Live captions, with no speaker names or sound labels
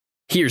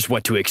Here's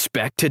what to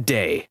expect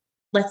today.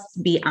 Let's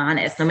be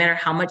honest, no matter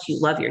how much you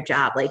love your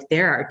job, like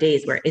there are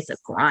days where it's a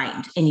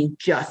grind and you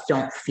just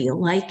don't feel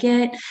like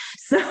it.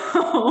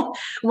 So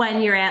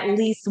when you're at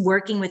least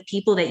working with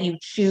people that you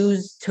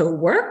choose to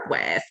work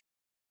with,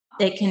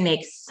 it can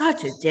make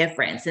such a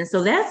difference. And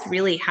so that's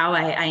really how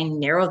I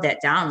narrowed that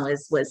down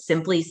was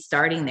simply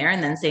starting there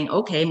and then saying,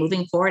 okay,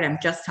 moving forward, I'm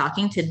just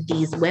talking to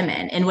these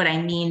women. And what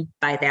I mean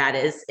by that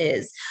is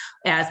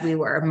as we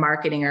were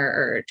marketing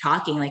or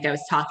talking, like I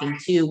was talking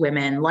to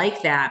women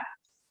like that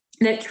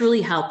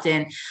truly helped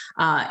in.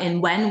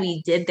 And when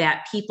we did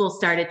that, people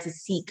started to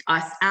seek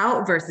us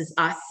out versus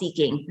us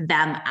seeking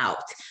them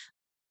out,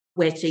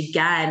 which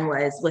again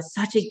was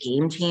such a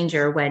game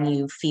changer when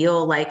you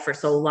feel like for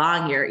so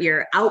long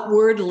you're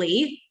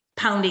outwardly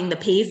pounding the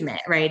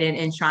pavement, right?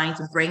 And trying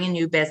to bring in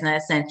new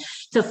business, and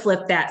to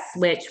flip that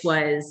switch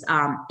was,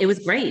 it was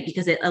great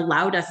because it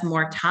allowed us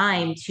more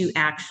time to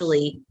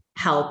actually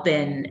help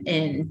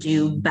and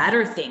do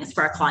better things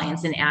for our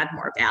clients and add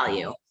more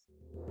value.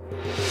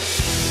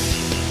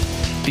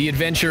 The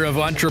adventure of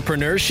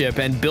entrepreneurship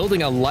and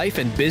building a life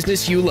and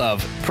business you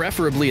love,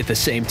 preferably at the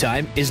same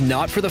time, is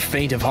not for the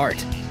faint of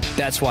heart.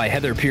 That's why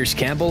Heather Pierce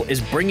Campbell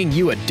is bringing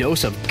you a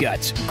dose of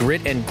guts,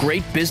 grit, and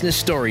great business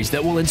stories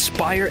that will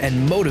inspire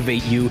and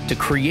motivate you to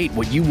create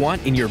what you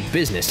want in your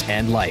business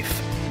and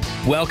life.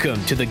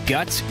 Welcome to the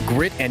Guts,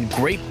 Grit, and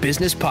Great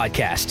Business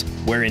Podcast,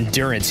 where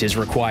endurance is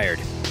required.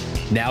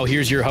 Now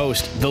here's your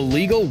host, the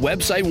legal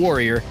website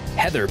warrior,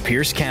 Heather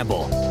Pierce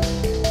Campbell.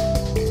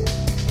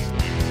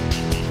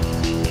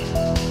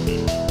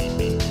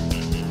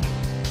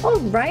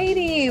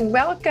 Alrighty,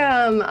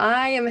 welcome.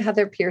 I am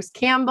Heather Pierce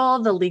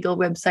Campbell, the legal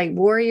website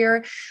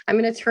warrior. I'm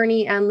an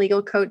attorney and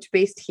legal coach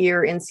based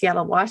here in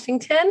Seattle,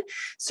 Washington,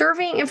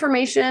 serving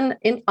information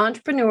in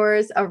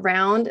entrepreneurs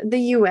around the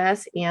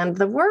U.S. and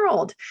the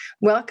world.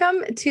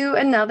 Welcome to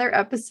another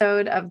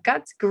episode of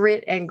Guts,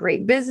 Grit, and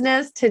Great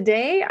Business.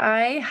 Today,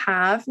 I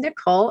have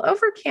Nicole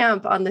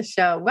Overcamp on the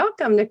show.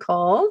 Welcome,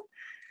 Nicole.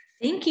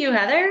 Thank you,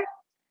 Heather.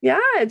 Yeah,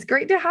 it's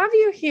great to have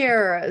you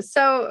here.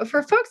 So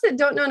for folks that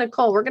don't know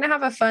Nicole, we're going to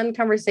have a fun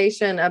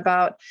conversation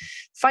about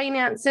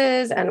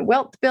finances and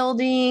wealth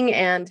building.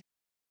 And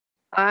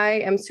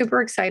I am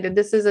super excited.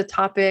 This is a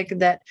topic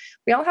that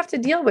we all have to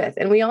deal with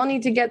and we all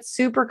need to get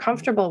super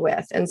comfortable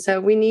with. And so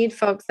we need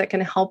folks that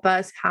can help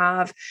us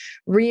have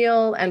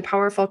real and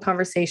powerful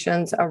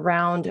conversations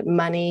around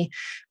money,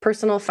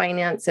 personal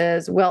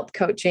finances, wealth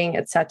coaching,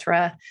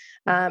 etc.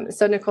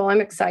 So Nicole, I'm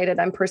excited.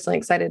 I'm personally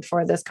excited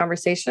for this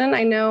conversation.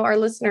 I know our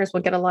listeners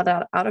will get a lot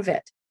out of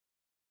it.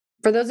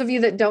 For those of you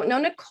that don't know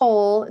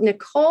Nicole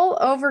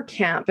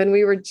Overcamp,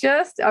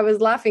 and I was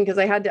laughing because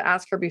I had to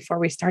ask her before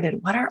we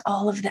started, what are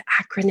all of the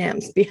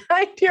acronyms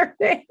behind your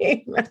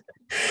name?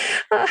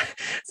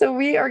 So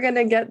we are going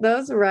to get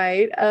those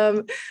right.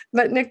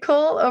 But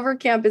Nicole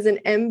Overcamp is an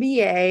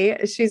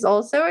MBA. She's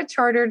also a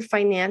chartered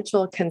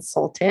financial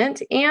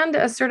consultant and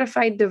a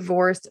certified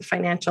divorced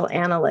financial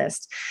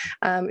analyst.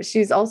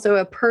 She's also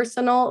a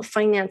personal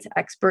finance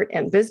expert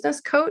and business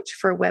coach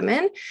for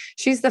women.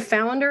 She's the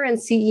founder and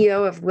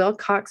CEO of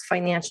Wilcox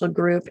Financial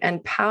Group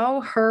and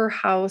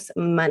Powerhouse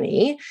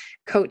Money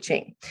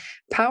Coaching.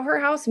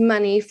 Powerhouse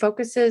Money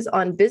focuses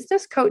on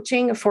business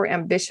coaching for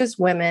ambitious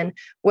women,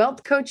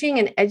 wealth coaching,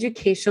 and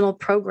educational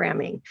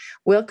programming.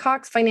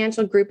 Wilcox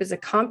Financial Group is a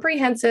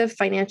comprehensive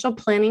financial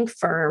planning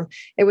firm.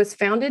 It was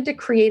founded to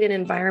create an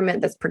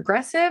environment that's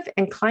progressive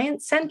and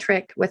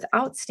client-centric with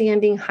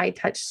outstanding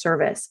high-touch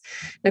service.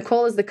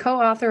 Nicole is the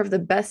co-author of the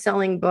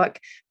best-selling book,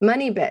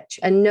 Money Bitch,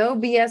 a no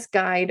BS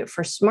guide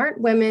for smart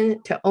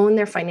women to own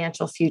their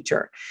financial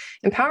future.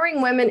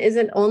 Empowering women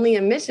isn't only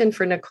a mission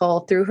for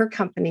Nicole through her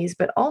companies,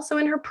 but also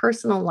in her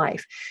personal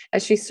life,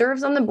 as she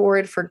serves on the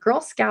board for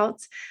Girl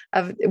Scouts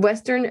of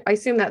Western, I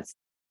assume that's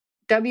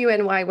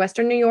WNY,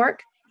 Western New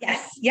York?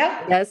 Yes.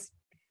 Yep. Yes.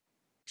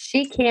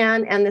 She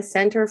Can, and the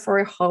Center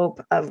for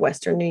Hope of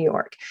Western New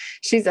York.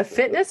 She's a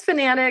fitness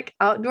fanatic,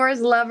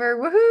 outdoors lover.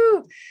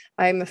 Woohoo!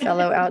 I'm a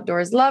fellow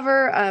outdoors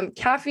lover,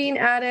 caffeine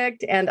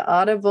addict, and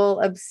Audible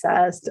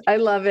obsessed. I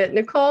love it.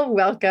 Nicole,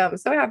 welcome.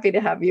 So happy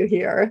to have you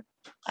here.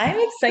 I'm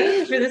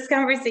excited for this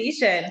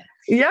conversation.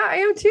 Yeah, I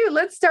am too.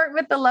 Let's start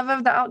with the love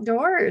of the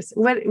outdoors.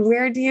 What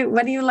do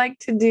you like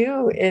to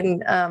do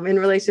in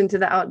relation to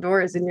the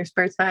outdoors in your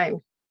spare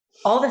time?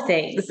 All the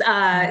things.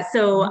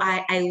 So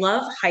I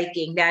love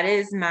hiking. That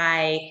is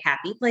my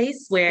happy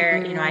place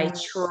where, I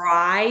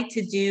try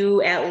to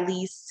do at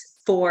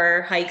least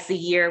 4 hikes a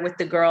year with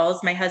the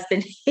girls. My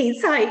husband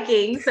hates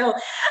hiking, so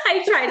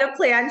I try to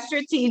plan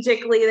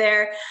strategically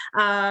there.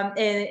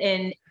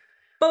 And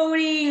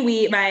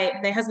boating,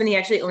 my husband, he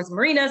actually owns a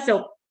marina,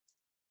 so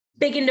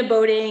big into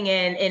boating,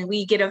 and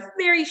we get a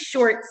very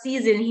short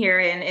season here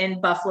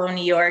in Buffalo,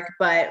 New York,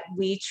 but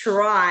we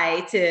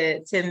try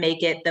to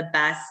make it the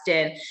best.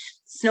 And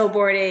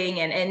snowboarding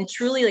and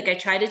truly, like, I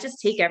try to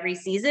just take every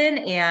season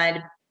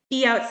and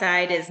be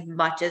outside as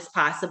much as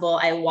possible.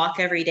 I walk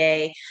every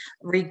day,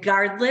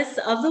 regardless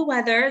of the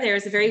weather.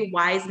 There's a very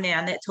wise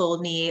man that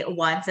told me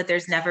once that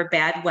there's never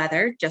bad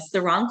weather, just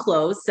the wrong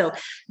clothes. So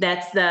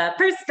that's the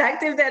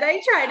perspective that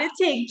I try to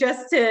take,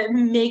 just to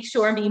make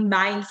sure and be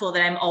mindful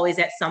that I'm always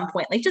at some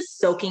point, like just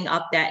soaking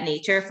up that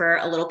nature for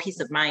a little peace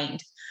of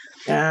mind.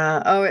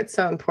 Yeah. Oh, it's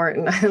so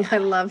important. I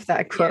love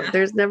that quote. Yeah.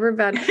 There's never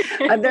bad.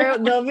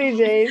 There'll be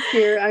days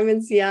here. I'm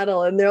in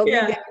Seattle, and there'll be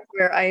days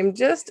where I am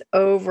just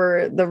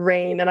over the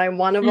rain and I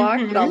want to walk,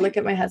 but I'll look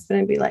at my husband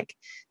and be like,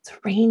 "It's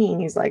raining."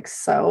 He's like,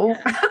 "So."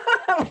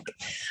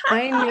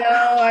 I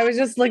know. I was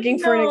just looking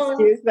for an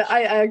excuse, but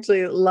I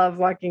actually love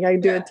walking. I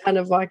do a ton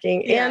of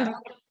walking, and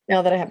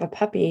now that I have a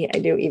puppy, I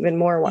do even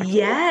more walking.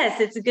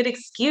 Yes, it's a good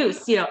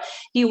excuse. You know,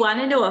 you want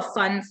to know a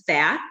fun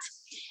fact?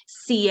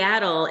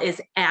 Seattle is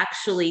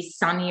actually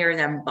sunnier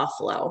than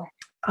Buffalo.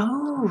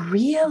 Oh,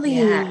 really?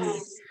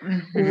 Yes.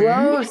 Mm-hmm.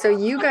 Whoa. So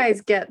you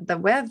guys get the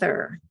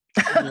weather.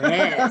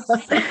 Yes.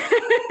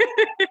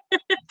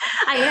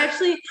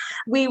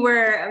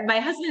 My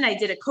husband and I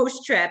did a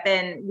coast trip,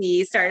 and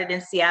we started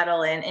in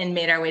Seattle and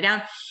made our way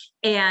down.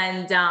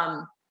 And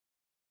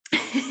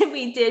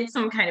we did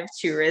some kind of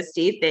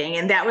touristy thing,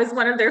 and that was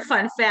one of their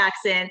fun facts.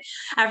 And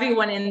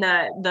everyone in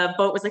the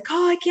boat was like,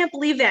 "Oh, I can't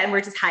believe that!" And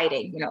we're just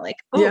hiding, like,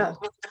 "Oh,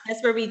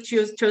 that's where we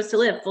chose to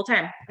live full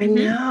time." I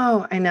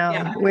know.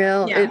 Yeah.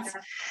 Well,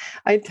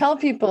 I tell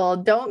people,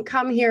 don't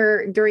come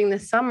here during the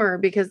summer,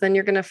 because then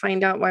you're going to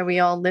find out why we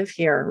all live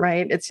here,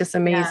 right? It's just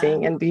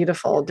amazing and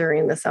beautiful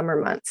during the summer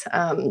months.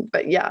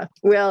 But yeah,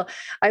 well,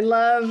 I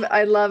love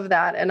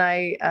that. And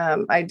I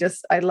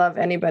love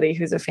anybody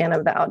who's a fan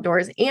of the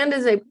outdoors and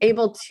is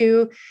able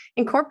to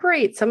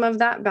incorporate some of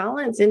that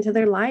balance into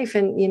their life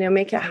and,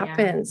 make it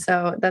happen. Yeah.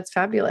 So that's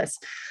fabulous.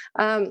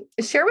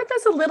 Share with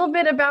us a little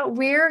bit about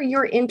where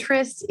your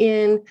interest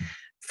in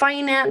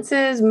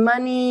finances,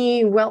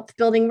 money, wealth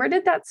building, where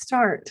did that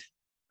start?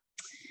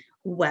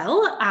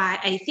 Well,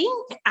 I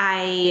think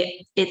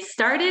it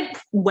started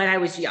when I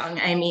was young.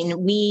 I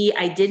mean,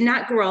 I did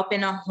not grow up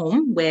in a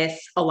home with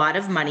a lot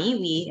of money.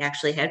 We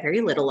actually had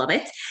very little of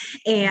it.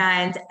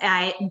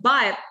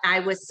 But I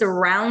was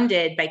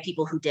surrounded by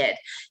people who did.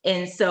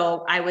 And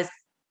so I was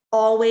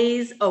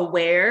always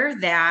aware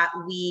that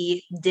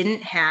we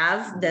didn't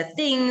have the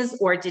things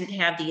or didn't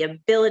have the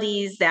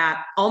abilities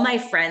that all my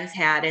friends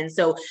had. And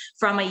so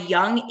from a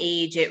young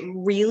age, it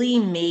really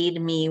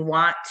made me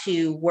want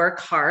to work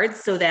hard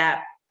so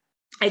that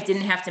I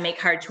didn't have to make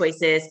hard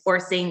choices or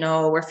say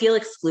no or feel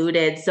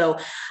excluded. So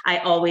I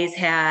always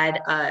had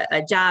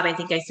a job. I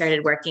think I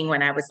started working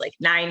when I was like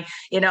 9,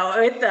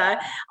 with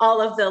all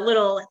of the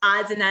little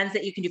odds and ends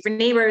that you can do for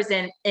neighbors.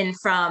 And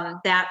from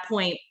that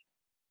point,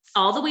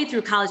 all the way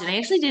through college. And I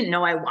actually didn't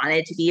know I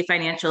wanted to be a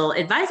financial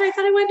advisor. I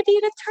thought I wanted to be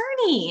an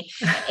attorney.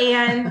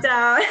 And,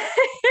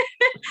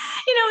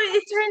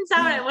 it turns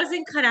out I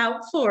wasn't cut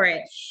out for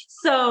it.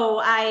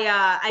 So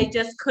I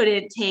just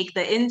couldn't take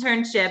the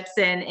internships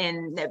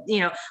and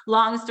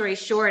long story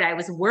short, I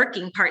was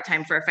working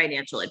part-time for a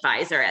financial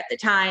advisor at the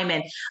time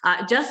and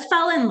just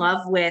fell in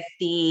love with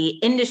the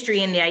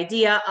industry and the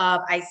idea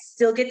of I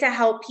still get to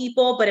help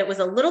people, but it was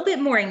a little bit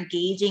more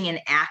engaging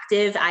and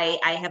active.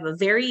 I have a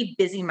very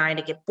busy mind.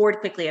 I get bored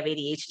quickly. I have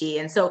ADHD.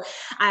 And so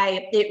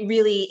it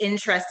really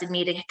interested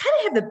me to kind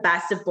of have the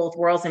best of both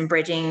worlds and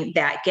bridging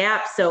that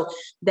gap. So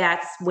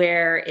that's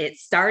where it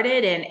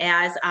started. And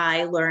as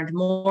I learned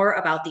more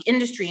about the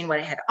industry and what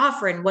it had to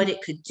offer and what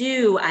it could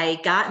do, I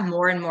got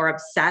more and more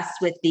obsessed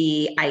with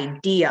the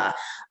idea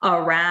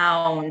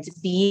around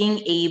being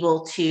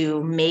able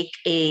to make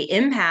an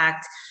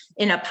impact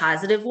in a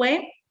positive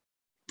way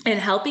and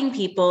helping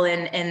people.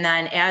 And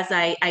then as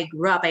I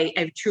grew up,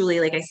 I truly,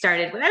 I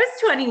started when I was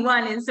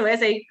 21. And so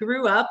as I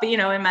grew up,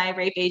 in my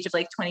ripe age of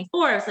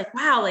 24, I was like,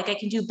 wow, I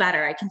can do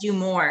better. I can do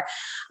more.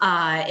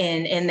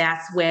 And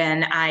that's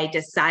when I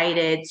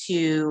decided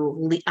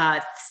to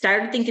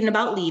started thinking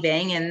about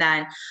leaving. And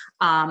then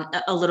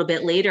a little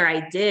bit later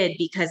I did,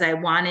 because I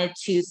wanted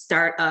to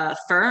start a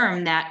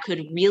firm that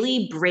could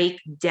really break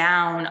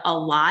down a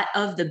lot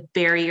of the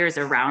barriers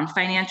around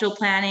financial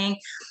planning.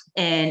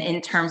 And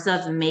in terms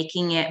of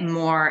making it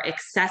more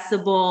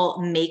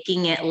accessible,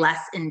 making it less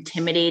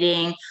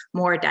intimidating,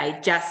 more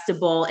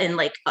digestible, and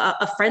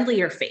a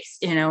friendlier face,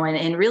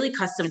 and really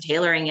custom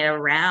tailoring it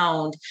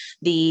around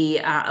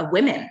the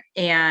women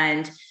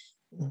and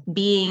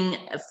being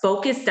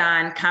focused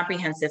on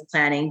comprehensive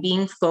planning,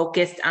 being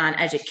focused on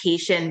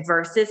education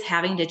versus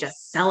having to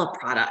just sell a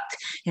product.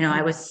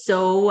 I was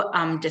so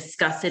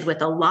disgusted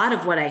with a lot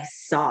of what I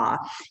saw.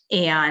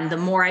 And the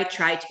more I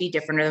tried to be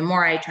different, or the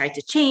more I tried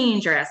to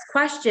change or ask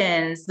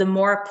questions, the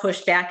more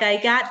pushback I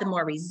got, the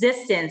more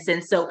resistance.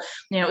 And so,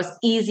 it was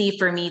easy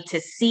for me to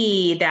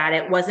see that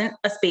it wasn't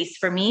a space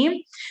for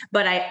me.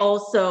 But I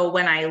also,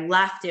 when I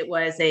left, it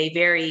was a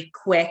very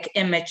quick,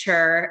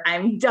 immature,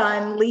 I'm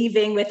done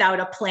leaving without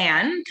a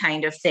plan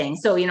kind of thing.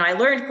 So, I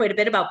learned quite a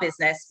bit about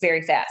business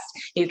very fast.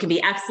 You can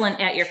be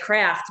excellent at your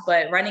craft,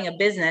 but running a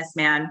business,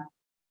 man,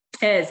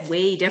 is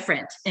way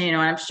different. And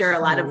I'm sure a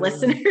lot of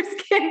listeners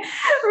can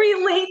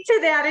relate to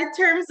that in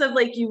terms of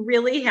like, you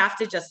really have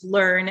to just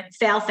learn,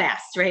 fail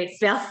fast, right?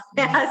 Fail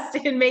fast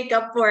and make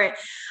up for it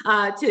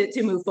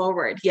to move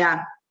forward.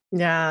 Yeah.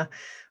 Yeah.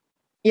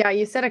 Yeah.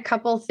 You said a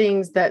couple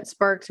things that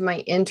sparked my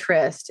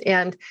interest,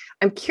 and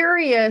I'm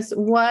curious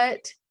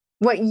what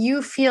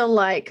you feel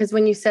like, because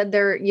when you said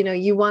there,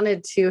 you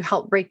wanted to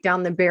help break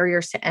down the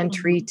barriers to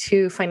entry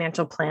to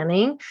financial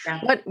planning.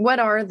 Yeah. What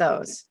are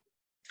those?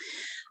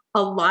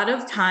 A lot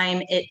of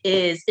time it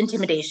is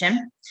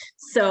intimidation.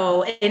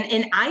 So,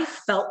 and I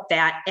felt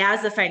that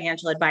as a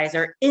financial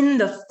advisor in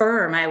the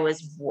firm I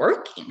was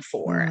working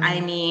for. I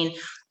mean,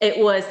 it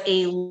was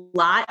a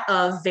lot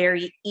of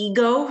very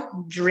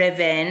ego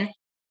driven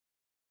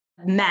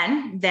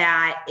men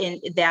that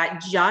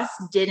just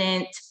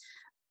didn't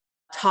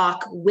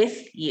talk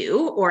with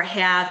you or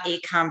have a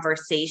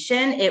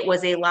conversation. It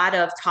was a lot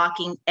of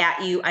talking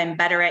at you. I'm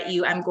better at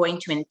you. I'm going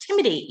to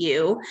intimidate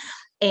you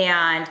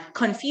and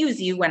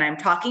confuse you when I'm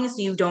talking, so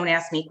you don't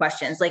ask me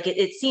questions. Like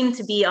it seemed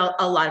to be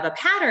a lot of a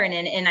pattern,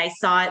 and I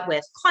saw it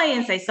with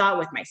clients, I saw it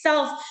with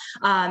myself,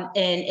 and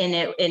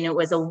it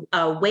was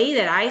a way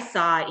that I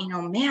saw,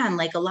 man,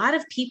 like a lot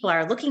of people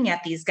are looking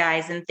at these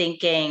guys and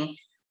thinking,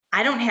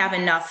 I don't have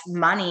enough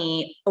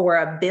money or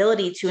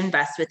ability to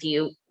invest with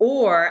you,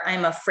 or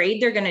I'm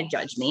afraid they're going to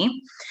judge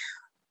me,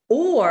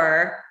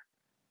 or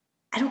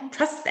I don't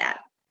trust that.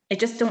 I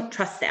just don't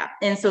trust that.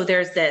 And so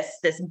there's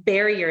this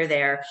barrier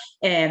there.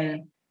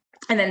 And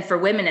then for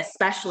women,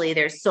 especially,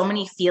 there's so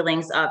many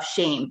feelings of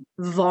shame,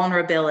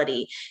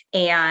 vulnerability,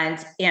 and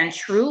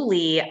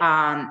truly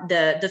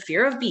the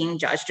fear of being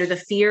judged, or the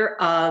fear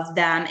of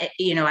them.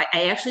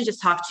 I actually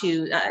just talked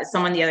to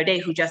someone the other day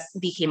who just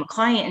became a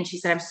client, and she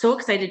said, I'm so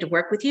excited to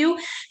work with you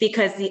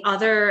because the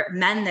other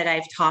men that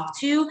I've talked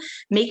to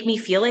make me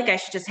feel like I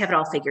should just have it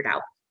all figured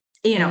out.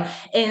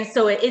 And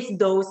so it's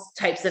those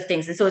types of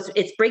things. And so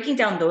it's breaking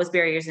down those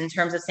barriers in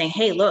terms of saying,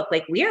 hey, look,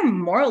 like we are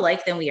more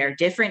alike than we are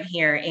different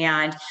here.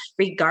 And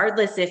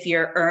regardless if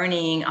you're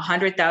earning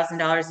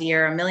 $100,000 a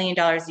year, $1 million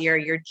a year,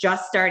 you're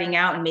just starting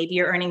out and maybe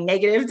you're earning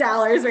negative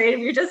dollars, right? If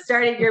you're just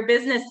starting your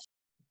business,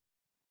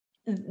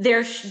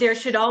 there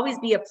should always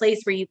be a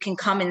place where you can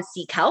come and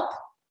seek help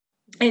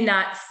and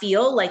not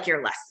feel like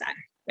you're less than.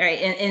 Right.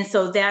 And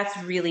so that's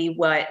really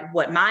what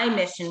my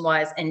mission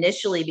was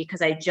initially,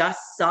 because I just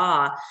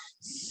saw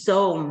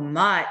so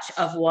much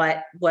of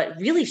what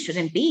really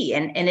shouldn't be.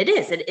 And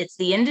it's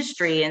the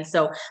industry. And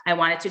so I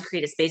wanted to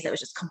create a space that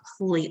was just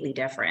completely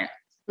different.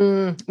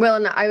 Well,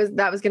 and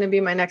that was going to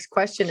be my next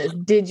question is,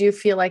 did you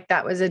feel like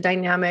that was a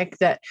dynamic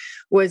that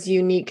was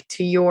unique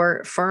to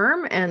your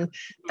firm and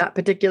that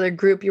particular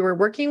group you were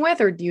working with,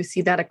 or do you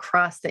see that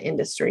across the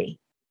industry?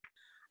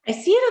 I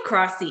see it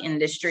across the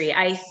industry.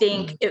 I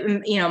think,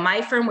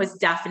 my firm was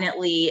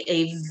definitely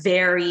a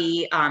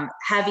very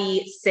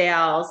heavy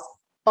sales,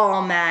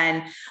 all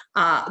men,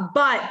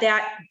 but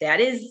that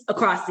is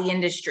across the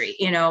industry,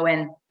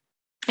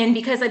 and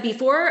because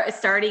before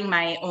starting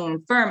my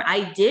own firm,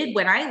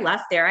 when I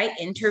left there, I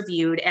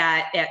interviewed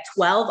at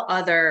 12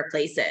 other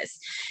places,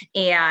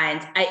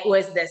 and it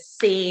was the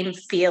same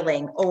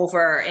feeling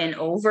over and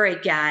over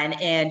again.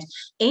 And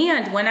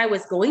when I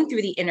was going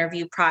through the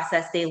interview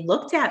process, they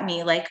looked at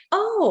me like,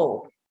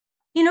 oh,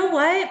 you know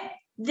what?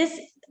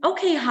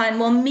 Okay, hon,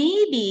 well,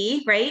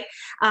 maybe, right?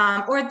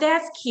 Or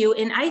that's cute.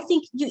 And I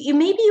think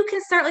maybe you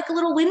can start like a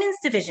little women's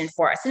division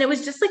for us. And it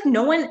was just like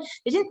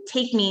they didn't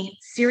take me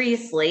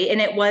seriously. And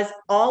it was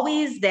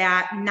always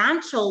that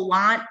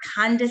nonchalant,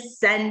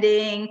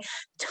 condescending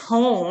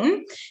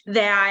tone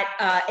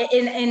that,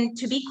 and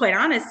to be quite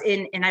honest,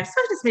 and I was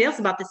talking to somebody else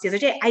about this the other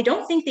day, I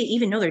don't think they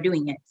even know they're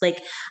doing it.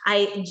 Like,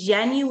 I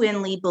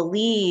genuinely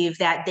believe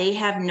that they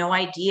have no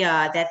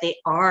idea that they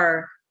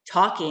are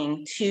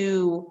talking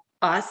to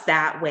us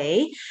that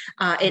way.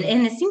 And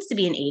it seems to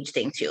be an age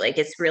thing too. Like,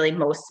 it's really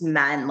most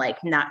men, like,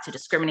 not to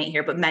discriminate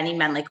here, but many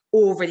men like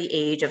over the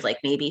age of like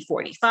maybe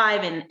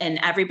 45, and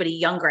everybody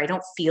younger, I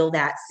don't feel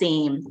that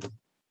same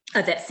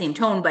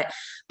tone, but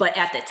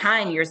at the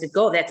time years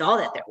ago, that's all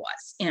that there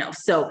was,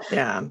 so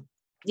yeah,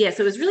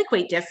 so it was really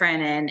quite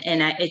different.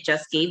 And it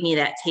just gave me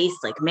that taste,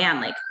 like,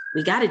 man, like,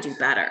 we got to do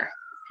better.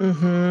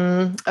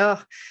 Mm-hmm.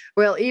 Oh,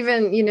 well,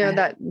 even,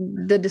 that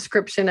the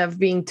description of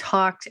being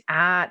talked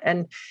at,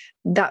 and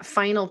that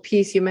final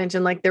piece you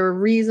mentioned, like, there were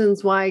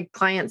reasons why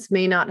clients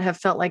may not have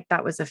felt like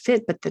that was a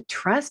fit, but the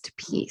trust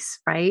piece,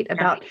 right?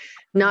 About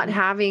not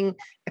having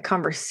a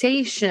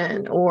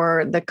conversation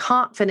or the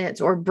confidence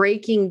or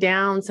breaking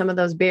down some of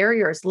those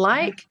barriers,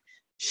 like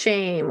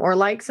shame, or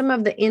like some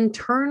of the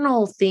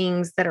internal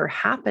things that are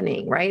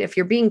happening, right? If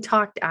you're being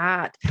talked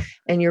at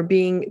and you're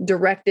being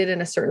directed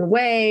in a certain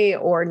way,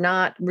 or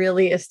not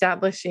really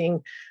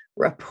establishing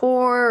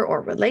rapport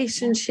or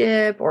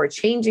relationship or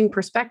changing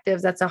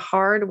perspectives, that's a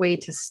hard way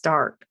to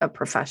start a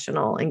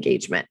professional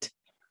engagement.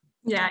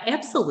 Yeah,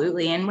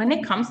 absolutely. And when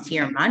it comes to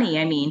your money,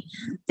 I mean,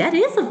 that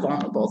is a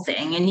vulnerable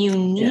thing, and you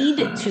need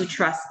to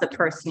trust the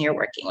person you're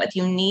working with.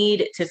 You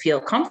need to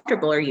feel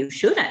comfortable, or you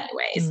should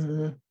anyways.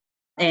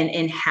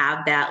 And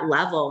have that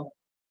level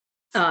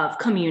of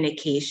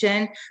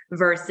communication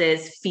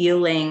versus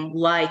feeling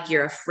like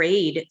you're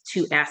afraid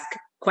to ask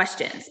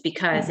questions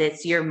because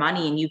it's your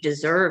money and you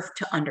deserve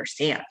to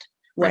understand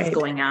what's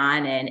going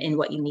on and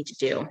what you need to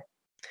do.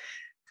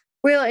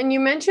 Well, and you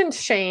mentioned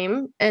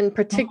shame, and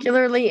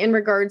particularly in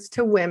regards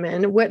to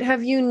women. What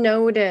have you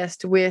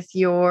noticed with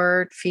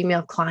your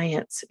female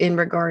clients in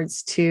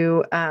regards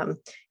to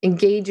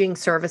engaging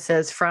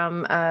services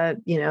from a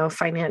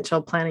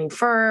financial planning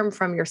firm,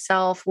 from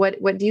yourself?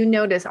 What do you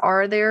notice?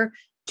 Are there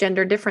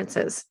gender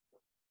differences?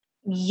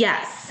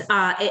 Yes.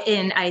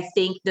 And I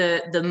think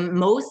the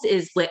most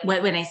is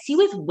when I see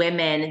with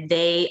women,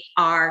 they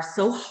are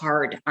so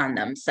hard on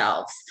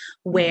themselves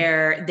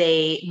where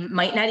they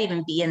might not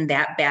even be in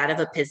that bad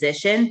of a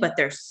position, but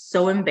they're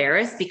so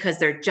embarrassed because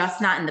they're just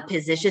not in the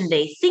position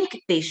they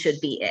think they should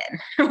be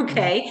in.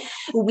 Okay.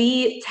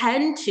 We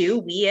tend to,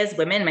 we as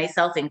women,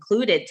 myself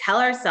included,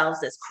 tell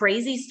ourselves this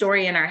crazy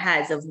story in our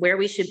heads of where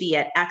we should be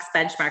at X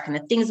benchmark and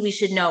the things we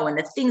should know and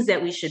the things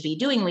that we should be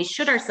doing. We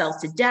should ourselves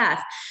to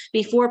death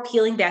before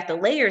peeling back the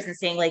layers and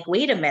saying like,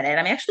 wait a minute,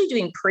 I'm actually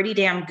doing pretty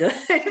damn good.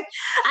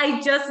 I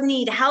just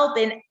need help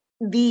in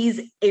these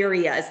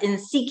areas in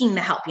seeking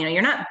the help.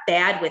 You're not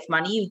bad with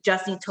money. You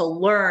just need to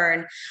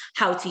learn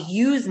how to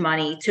use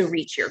money to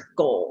reach your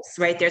goals,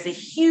 right? There's a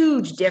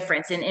huge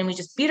difference and we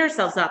just beat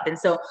ourselves up. And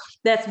so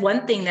that's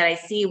one thing that I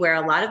see where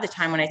a lot of the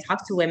time when I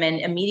talk to women,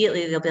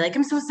 immediately they'll be like,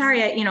 I'm so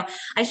sorry.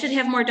 I should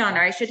have more done,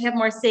 or I should have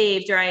more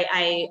saved, or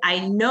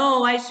I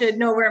know I should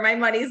know where my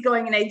money is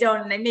going and I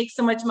don't, and I make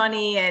so much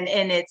money and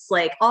it's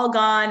like all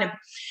gone, and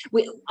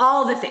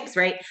all the things,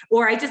 right?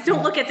 Or I just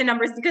don't look at the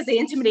numbers because they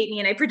intimidate me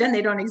and I pretend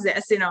they don't exist.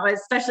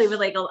 Especially with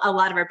like a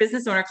lot of our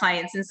business owner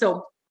clients. And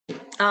so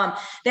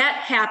that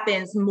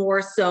happens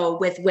more so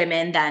with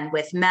women than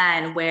with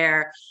men,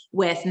 where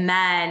with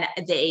men,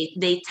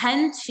 they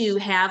tend to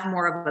have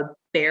more of a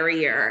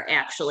barrier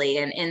actually.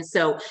 And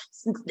so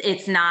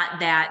it's not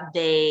that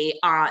they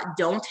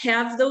don't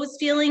have those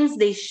feelings,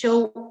 they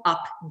show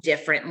up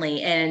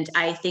differently. And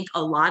I think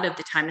a lot of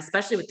the time,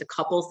 especially with the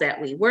couples that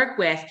we work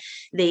with,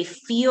 they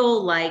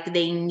feel like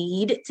they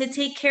need to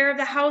take care of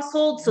the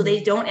household. So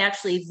they don't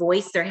actually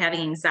voice they're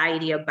having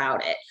anxiety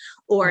about it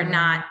or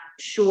not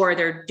sure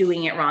they're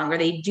doing it wrong, or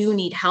they do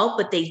need help,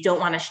 but they don't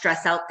want to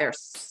stress out their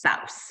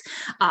spouse.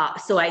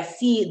 So I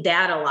see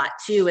that a lot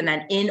too. And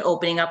then in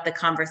opening up the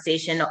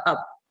conversation, a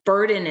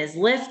burden is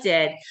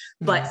lifted,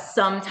 but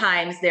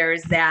sometimes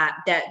there's that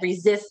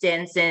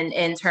resistance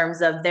in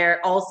terms of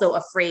they're also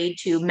afraid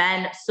to,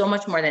 men so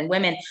much more than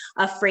women,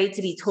 afraid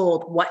to be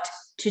told what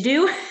to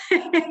do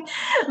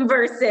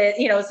versus,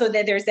 so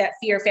that there's that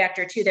fear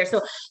factor too there.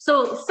 So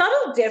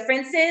subtle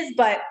differences,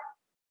 but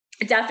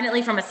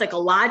definitely from a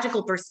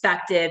psychological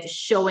perspective,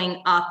 showing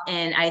up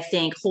and I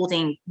think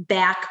holding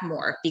back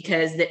more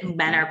because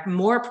men are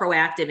more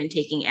proactive in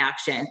taking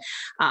action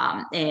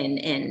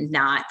and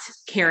not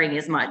caring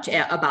as much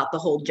about the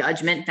whole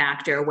judgment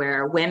factor,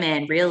 where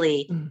women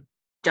really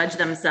judge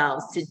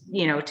themselves to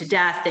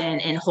death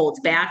and hold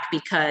back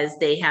because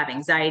they have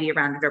anxiety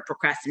around it or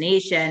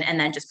procrastination, and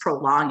then just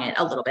prolong it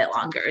a little bit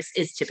longer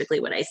is typically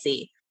what I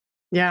see.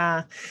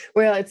 Yeah.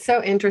 Well, it's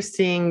so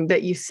interesting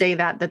that you say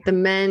that the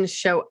men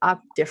show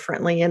up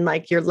differently, and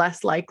like you're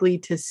less likely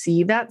to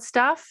see that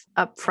stuff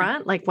up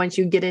front. Like once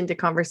you get into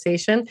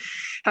conversation,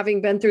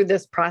 having been through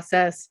this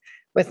process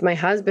with my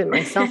husband,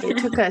 myself, it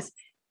took us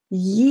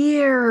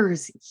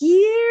years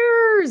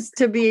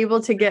to be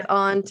able to get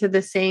on to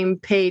the same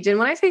page. And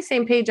when I say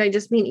same page, I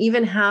just mean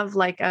even have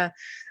like a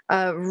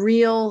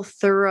real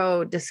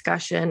thorough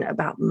discussion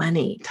about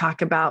money,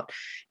 talk about,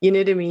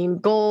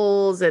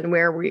 goals and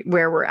where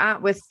we're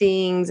at with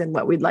things and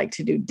what we'd like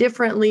to do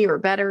differently or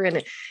better.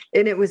 And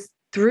it was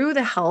through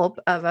the help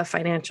of a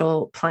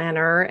financial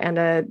planner and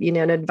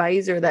an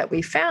advisor that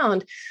we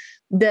found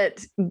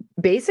that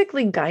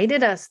basically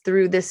guided us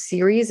through this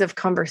series of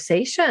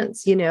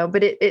conversations,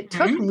 but it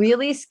took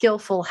really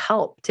skillful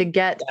help to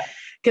get,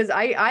 because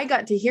I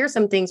got to hear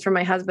some things from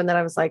my husband that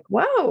I was like,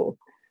 whoa,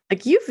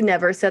 like you've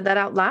never said that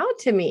out loud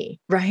to me,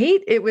 right?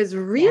 It was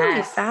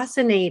really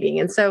fascinating.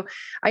 And so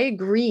I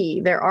agree,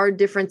 there are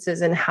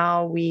differences in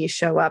how we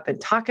show up and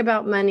talk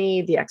about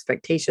money, the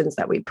expectations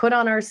that we put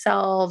on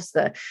ourselves,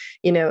 the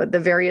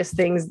various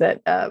things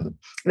that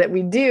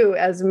we do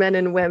as men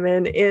and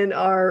women in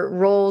our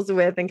roles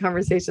with and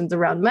conversations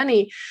around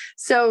money.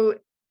 So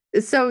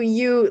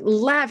you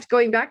left,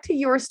 going back to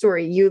your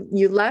story,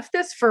 you left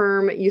this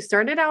firm, you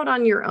started out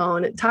on your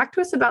own. Talk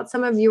to us about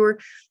some of your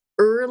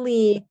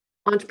early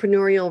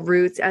entrepreneurial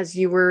roots as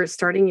you were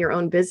starting your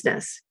own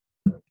business.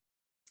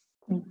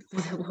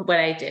 What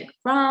I did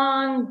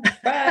wrong,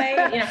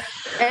 right?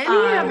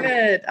 Any of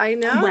it, I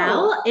know.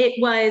 Well,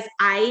 it was,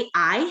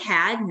 I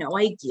had no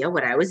idea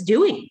what I was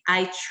doing.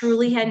 I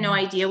truly had no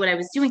idea what I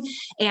was doing.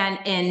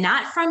 And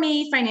not from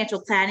a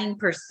financial planning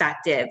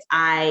perspective.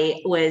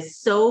 I was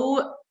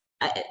so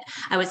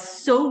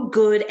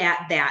good at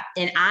that.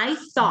 And I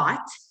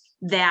thought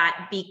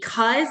that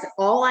because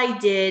all I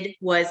did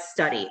was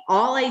study,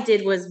 all I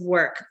did was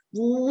work,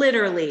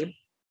 literally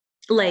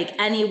like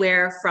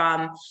anywhere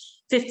from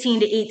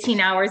 15 to 18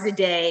 hours a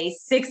day,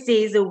 6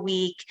 days a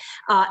week.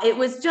 It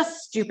was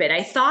just stupid.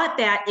 I thought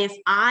that if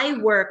I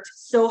worked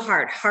so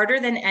hard, harder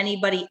than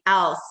anybody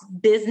else,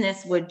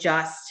 business would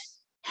just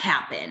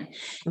happen.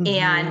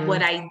 And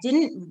what I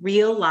didn't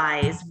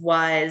realize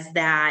was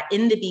that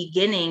in the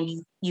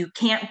beginning, you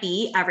can't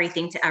be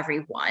everything to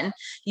everyone.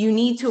 You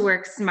need to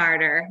work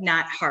smarter,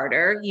 not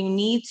harder. You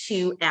need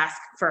to ask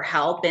for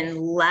help and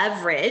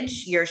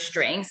leverage your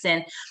strengths.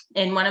 And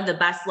one of the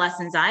best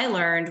lessons I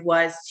learned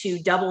was to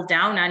double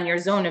down on your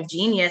zone of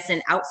genius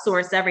and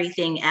outsource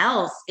everything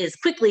else as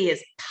quickly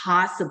as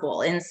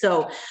possible. And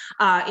so,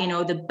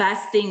 the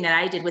best thing that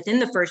I did within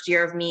the first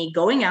year of me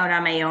going out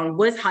on my own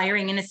was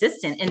hiring an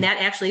assistant. And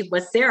that actually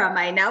was Sarah,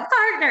 my now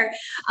partner.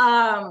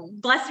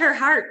 Bless her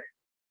heart.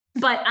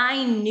 But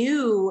I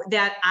knew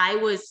that I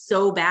was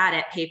so bad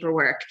at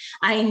paperwork.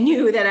 I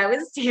knew that I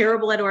was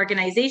terrible at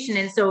organization.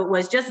 And so it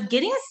was just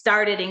getting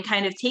started and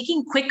kind of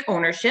taking quick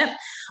ownership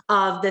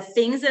of the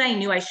things that I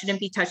knew I shouldn't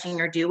be touching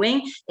or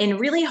doing, and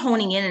really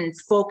honing in and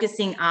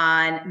focusing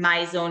on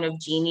my zone of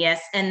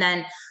genius, and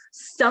then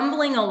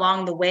stumbling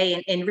along the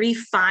way and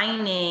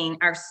refining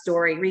our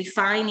story,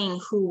 refining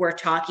who we're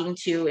talking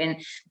to,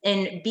 and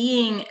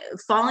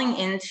falling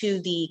into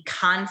the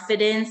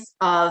confidence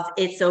of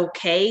it's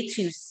okay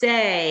to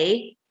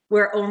say,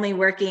 we're only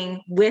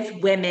working with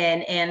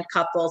women and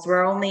couples.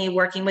 We're only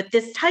working with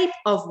this type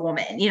of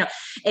woman,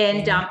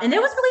 and that was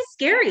really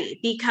scary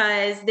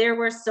because there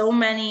were so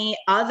many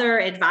other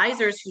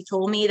advisors who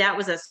told me that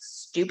was a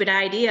stupid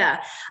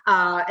idea,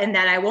 and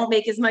that I won't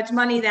make as much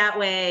money that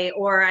way,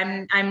 or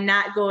I'm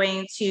not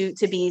going to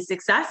be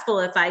successful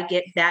if I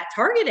get that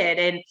targeted.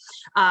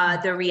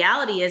 And the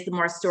reality is, the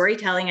more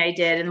storytelling I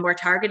did and the more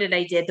targeted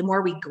I did, the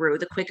more we grew,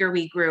 the quicker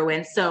we grew.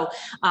 And so,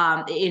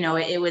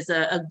 it was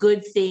a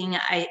good thing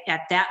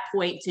at that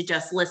point to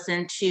just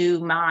listen to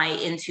my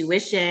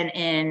intuition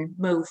and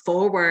move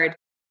forward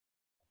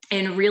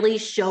and really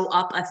show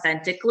up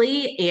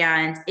authentically.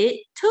 And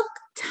it took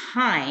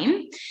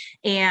time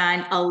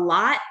and a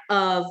lot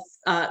of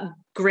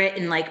grit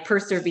and like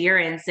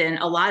perseverance, and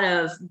a lot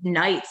of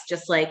nights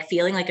just like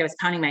feeling like I was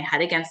pounding my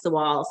head against the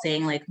wall,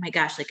 saying like, my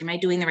gosh, like, am I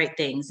doing the right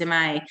things?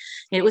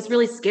 It was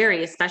really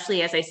scary,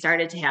 especially as I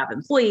started to have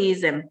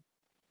employees, and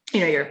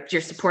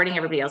you're supporting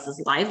everybody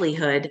else's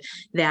livelihood,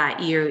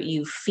 that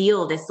you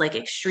feel this like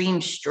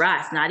extreme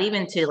stress, not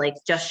even to like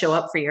just show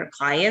up for your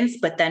clients,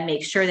 but then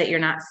make sure that you're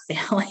not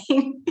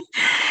failing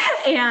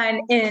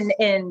and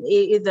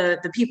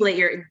the people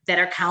that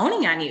are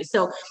counting on you.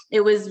 So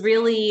it was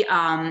really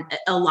a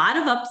lot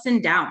of ups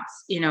and downs,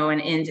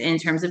 in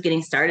terms of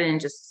getting started and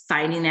just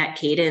finding that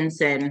cadence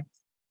and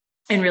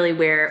really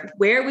where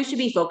we should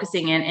be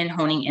focusing in and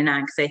honing in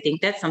on. Because I think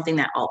that's something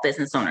that all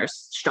business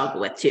owners struggle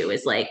with too,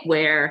 is like,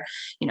 where,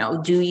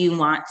 do you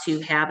want to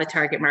have a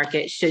target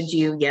market? Should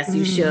you? Yes,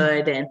 you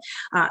should. And,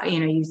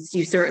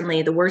 you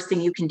certainly, the worst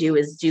thing you can do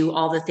is do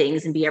all the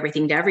things and be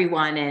everything to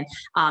everyone. And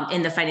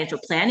in the financial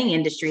planning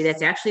industry,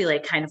 that's actually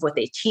like kind of what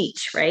they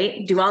teach,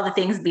 right? Do all the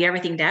things, be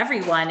everything to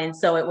everyone. And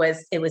so it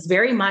was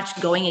very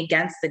much going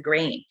against the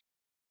grain.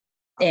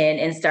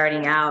 And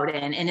starting out,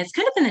 and it's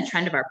kind of been the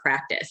trend of our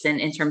practice, and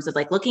in terms of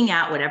like looking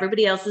at what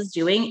everybody else is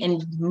doing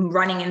and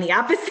running in the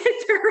opposite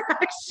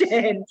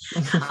direction.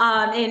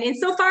 And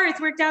so far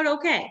it's worked out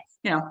okay.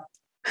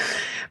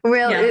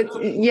 Well,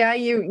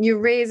 you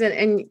raise it,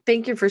 and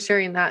thank you for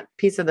sharing that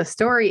piece of the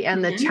story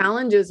and the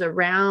challenges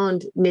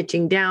around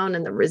niching down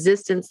and the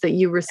resistance that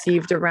you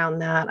received around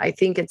that. I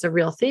think it's a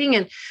real thing,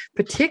 and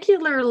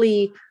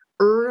particularly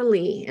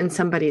early in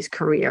somebody's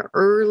career,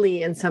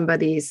 early in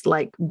somebody's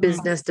like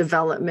business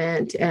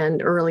development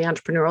and early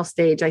entrepreneurial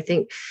stage. I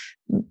think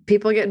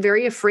people get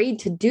very afraid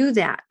to do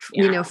that,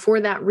 for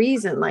that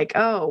reason. Like,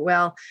 oh,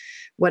 well,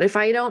 what if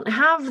I don't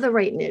have the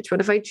right niche? What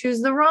if I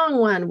choose the wrong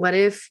one? What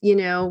if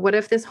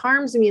this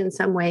harms me in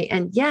some way?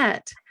 And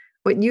yet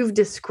what you've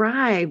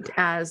described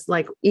as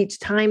like each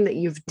time that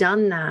you've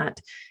done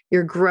that,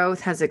 your growth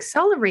has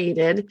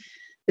accelerated,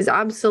 is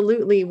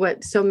absolutely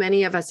what so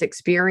many of us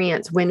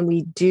experience when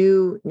we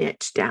do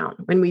niche down,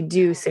 when we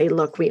do say,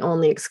 look, we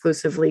only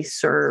exclusively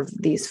serve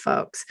these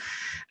folks.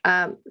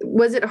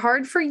 Was it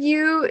hard for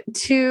you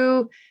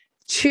to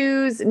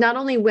choose not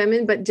only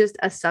women, but just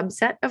a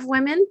subset of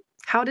women?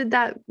 How did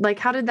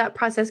that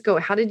process go?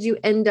 How did you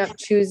end up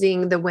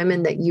choosing the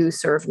women that you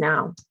serve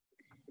now?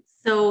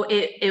 So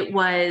it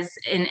was,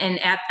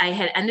 I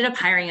had ended up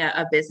hiring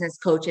a business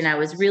coach, and I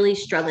was really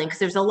struggling because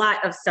there's a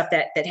lot of stuff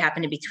that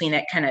happened in between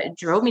that kind of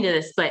drove me to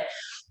this. But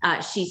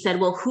she said,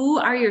 well, who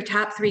are your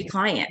top 3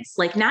 clients?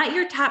 Like, not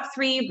your top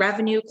 3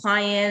 revenue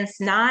clients,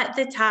 not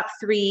the top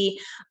 3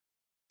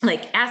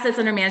 like assets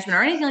under management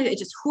or anything like that.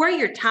 Just who are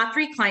your top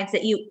 3 clients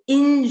that you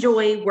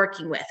enjoy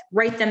working with?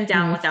 Write them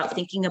down without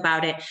thinking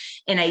about it.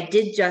 And I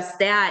did just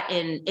that.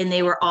 And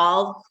they were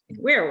all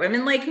weird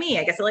women like me.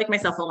 I guess I like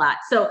myself a lot.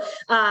 So,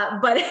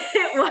 but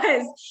it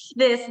was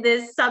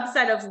this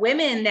subset of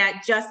women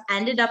that just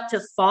ended up to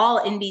fall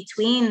in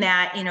between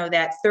that,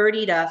 that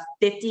 30 to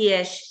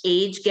 50-ish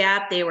age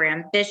gap. They were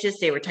ambitious.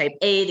 They were type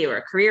A. They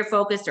were career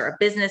focused or a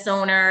business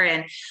owner.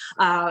 And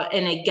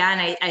again,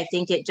 I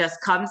think it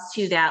just comes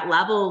to that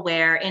level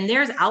where, and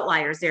there's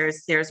outliers.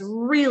 There's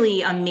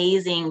really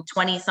amazing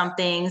 20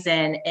 somethings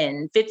and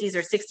 50s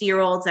or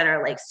 60-year-olds that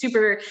are like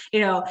super,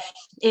 in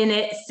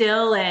it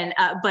still. And,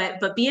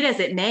 but be it as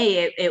it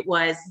may, it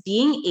was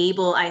being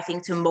able, I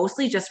think, to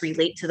mostly just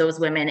relate to those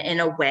women in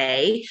a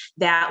way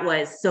that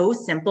was so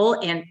simple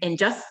and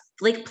just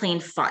like plain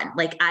fun.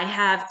 Like I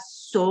have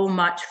so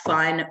much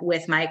fun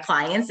with my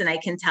clients, and I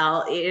can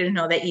tell,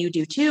 that you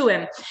do too.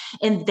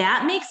 And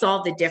that makes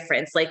all the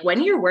difference. Like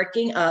when you're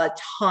working a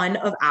ton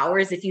of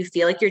hours, if you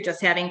feel like you're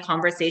just having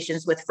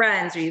conversations with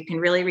friends or you can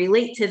really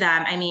relate to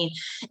them, I mean,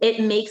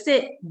 it makes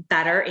it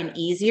better and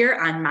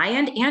easier on my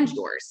end and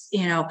yours.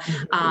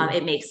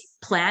 It makes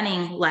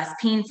planning less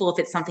painful if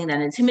it's something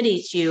that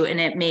intimidates you. And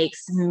it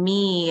makes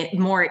me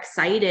more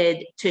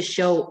excited to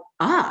show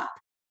up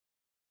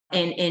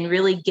and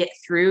really get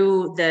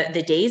through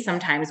the days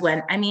sometimes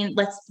when, I mean,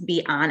 let's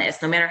be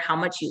honest, no matter how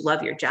much you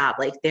love your job,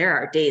 like there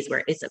are days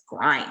where it's a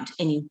grind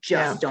and you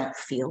just don't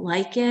feel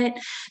like it.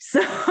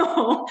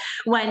 So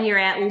when you're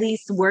at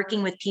least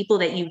working with people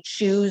that you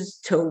choose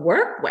to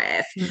work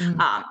with,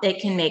 it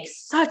can make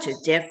such a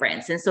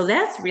difference. And so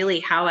that's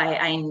really how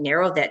I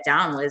narrowed that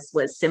down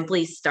was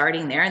simply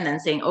starting there and then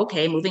saying,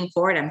 okay, moving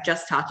forward, I'm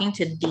just talking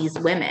to these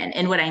women.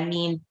 And what I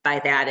mean by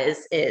that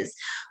is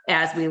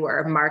as we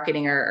were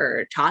marketing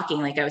or talking,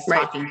 like I was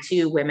talking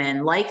to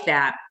women like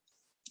that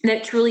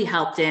truly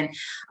helped.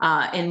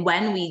 And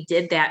when we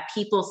did that,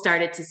 people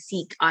started to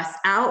seek us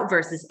out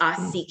versus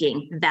us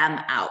seeking them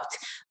out,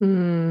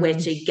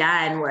 which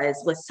again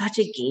was such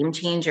a game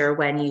changer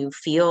when you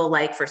feel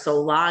like for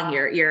so long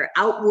you're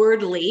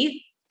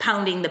outwardly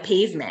pounding the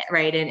pavement,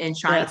 right? And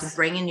trying to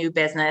bring in new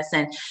business,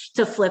 and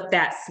to flip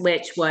that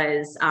switch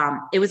was,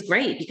 it was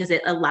great because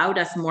it allowed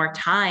us more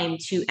time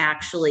to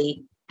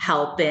actually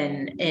help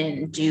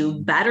and do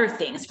better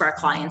things for our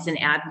clients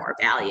and add more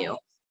value.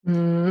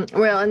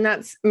 Well, and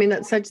that's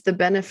such the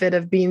benefit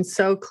of being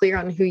so clear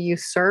on who you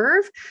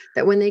serve,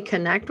 that when they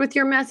connect with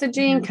your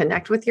messaging,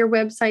 connect with your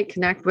website,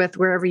 connect with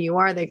wherever you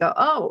are, they go,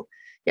 oh,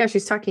 yeah,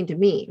 she's talking to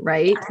me,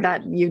 right?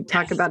 That you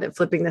talk about it,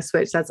 flipping the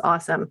switch. That's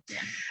awesome.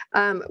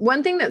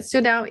 One thing that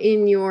stood out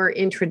in your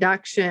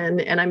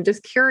introduction, and I'm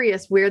just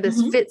curious where this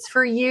fits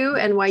for you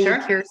and why you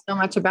care so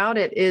much about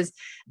it, is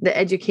the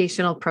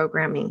educational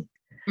programming.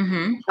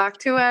 Talk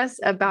to us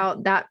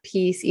about that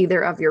piece,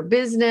 either of your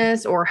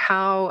business or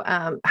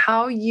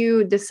how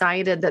you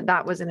decided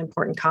that was an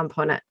important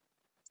component.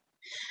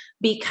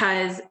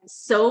 Because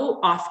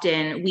so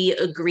often we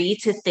agree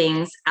to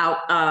things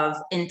out of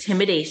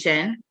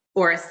intimidation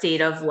or a state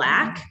of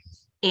lack,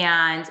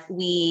 and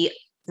we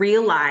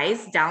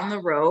realize down the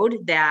road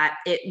that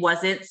it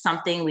wasn't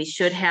something we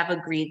should have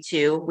agreed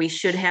to. We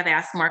should have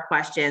asked more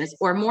questions,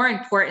 or more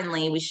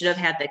importantly, we should have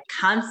had the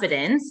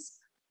confidence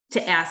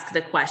to ask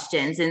the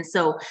questions. And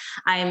so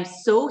I'm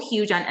so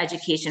huge on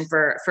education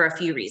for a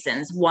few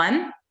reasons.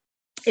 One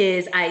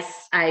is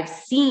I've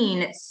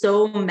seen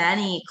so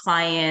many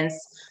clients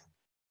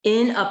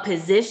in a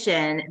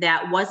position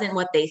that wasn't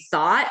what they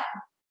thought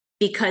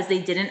because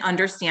they didn't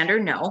understand or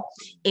know.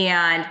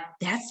 And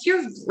that's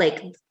your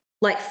like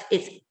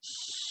it's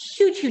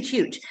huge, huge,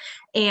 huge.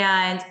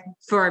 And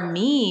for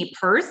me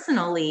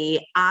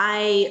personally,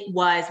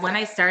 when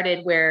I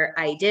started where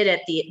I did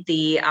at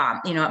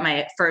at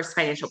my first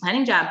financial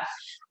planning job,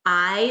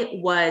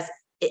 it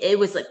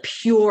was like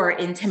pure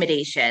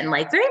intimidation,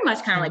 like very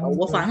much kind of like a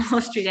Wolf on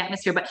Wall Street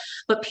atmosphere,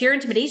 but pure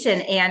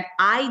intimidation. And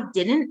I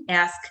didn't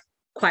ask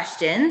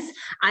questions.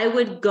 I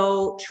would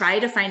go try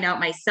to find out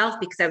myself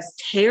because I was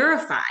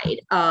terrified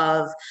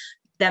of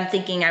them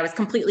thinking I was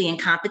completely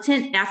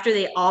incompetent after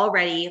they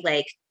already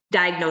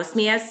diagnosed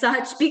me as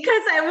such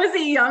because I was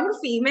a young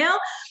female.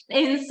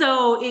 And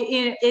so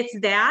it's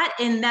that.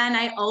 And then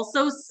I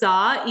also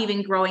saw,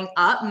 even growing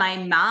up, my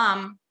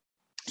mom,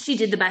 she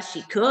did the best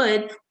she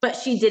could, but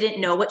she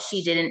didn't know what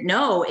she didn't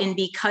know. And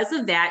because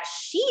of that,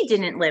 she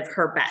didn't live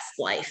her best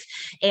life.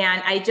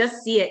 And I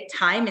just see it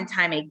time and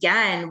time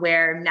again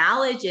where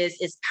knowledge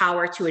is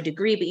power to a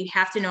degree, but you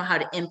have to know how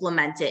to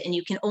implement it. And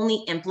you can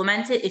only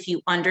implement it if you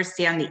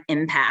understand the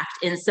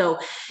impact. And so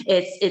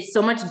it's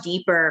so much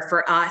deeper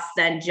for us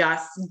than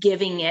just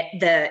giving it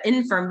the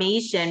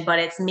information, but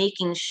it's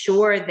making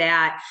sure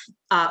that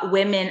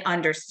women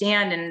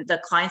understand, and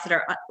the clients that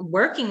are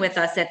working with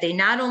us, that they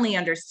not only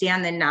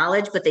understand the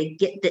knowledge, but they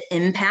get the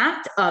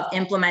impact of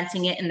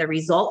implementing it and the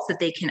results that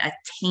they can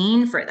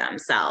attain for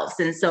themselves.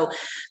 And so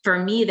for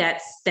me,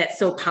 that's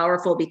so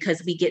powerful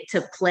because we get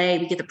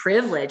the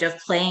privilege of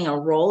playing a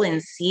role in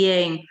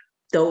seeing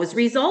those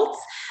results.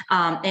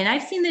 And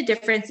I've seen the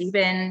difference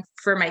even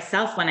for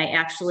myself when I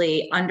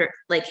actually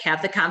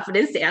have the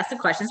confidence to ask the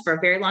questions for a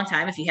very long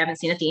time. If you haven't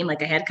seen a theme,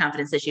 like I had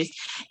confidence issues,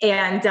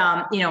 and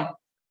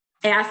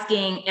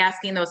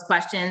asking those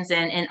questions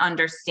and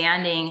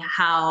understanding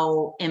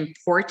how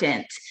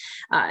important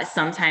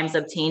sometimes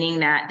obtaining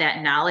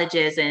that knowledge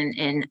is,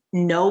 and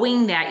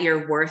knowing that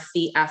you're worth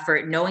the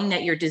effort, knowing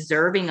that you're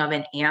deserving of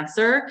an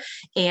answer,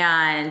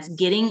 and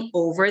getting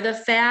over the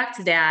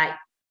fact that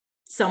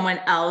someone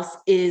else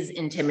is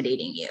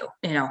intimidating you,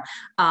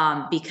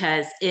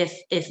 because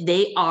if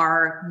they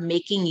are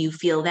making you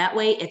feel that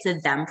way, it's a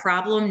them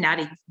problem, not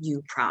a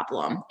you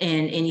problem.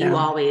 And you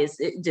always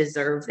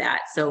deserve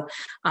that. So,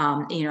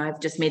 I've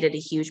just made it a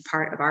huge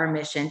part of our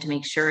mission to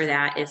make sure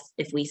that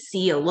if we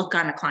see a look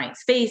on a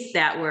client's face,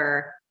 that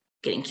we're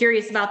getting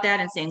curious about that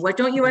and saying, what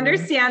don't you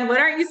understand?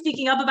 What aren't you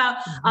speaking up about?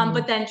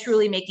 But then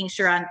truly making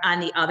sure on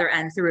the other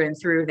end, through and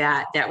through,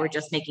 that we're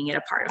just making it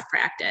a part of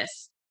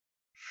practice.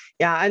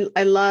 Yeah,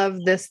 I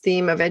love this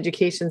theme of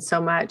education so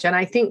much. And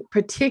I think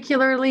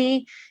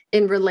particularly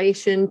in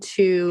relation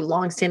to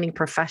longstanding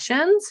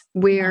professions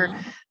where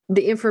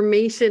the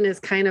information is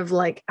kind of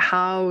like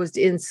housed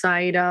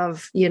inside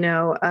of,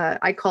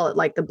 I call it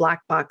like the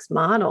black box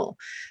model,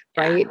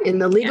 right? In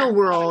the legal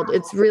world,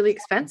 it's really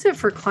expensive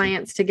for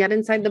clients to get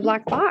inside the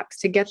black box,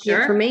 to get the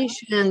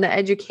information, the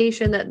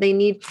education that they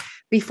need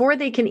before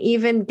they can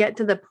even get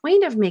to the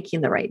point of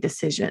making the right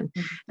decision.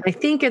 And I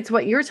think it's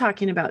what you're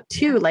talking about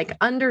too, like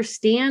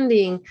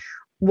understanding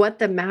what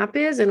the map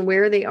is and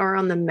where they are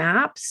on the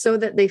map so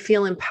that they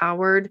feel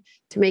empowered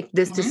to make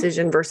this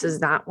decision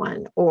versus that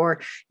one,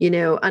 or,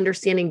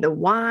 understanding the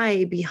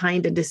why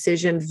behind a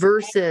decision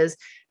versus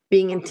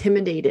being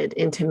intimidated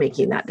into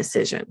making that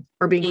decision,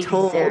 or being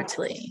told,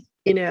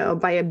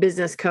 by a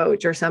business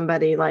coach or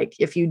somebody, like,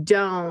 if you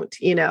don't,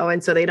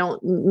 and so they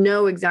don't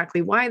know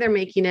exactly why they're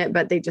making it,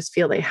 but they just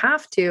feel they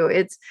have to.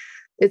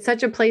 It's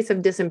such a place of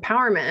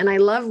disempowerment. And I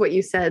love what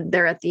you said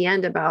there at the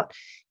end about,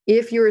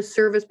 if you're a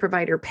service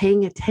provider,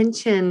 paying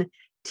attention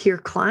to your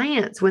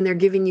clients when they're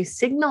giving you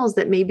signals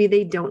that maybe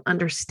they don't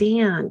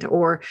understand,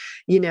 or,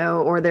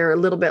 or they're a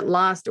little bit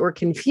lost or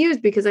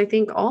confused, because I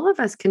think all of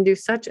us can do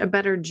such a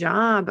better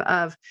job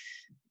of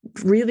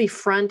really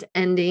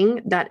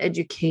front-ending that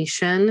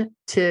education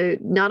to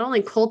not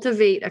only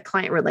cultivate a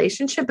client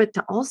relationship, but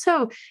to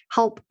also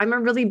help. I'm a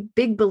really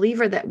big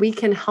believer that we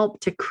can help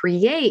to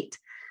create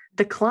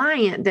the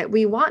client that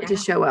we want to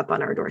show up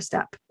on our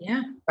doorstep.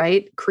 Yeah.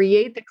 Right.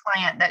 Create the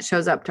client that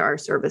shows up to our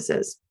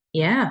services.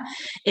 Yeah.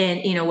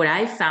 And, what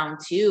I found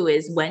too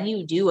is when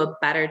you do a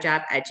better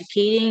job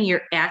educating,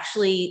 you're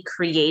actually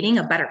creating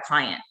a better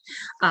client.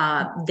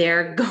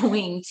 They're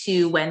going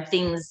to, when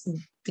things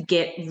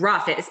get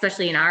rough,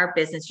 especially in our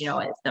business,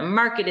 if the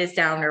market is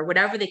down or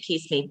whatever the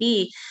case may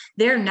be,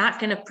 they're not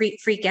going to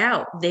freak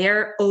out.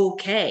 They're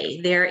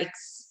okay. They're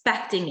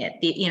expecting it.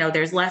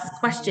 There's less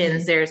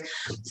questions.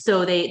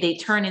 So they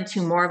turn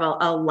into more of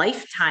a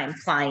lifetime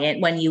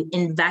client when you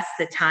invest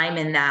the time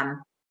in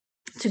them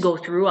to go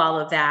through all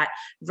of that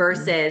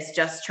versus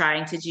just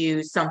trying to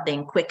do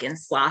something quick and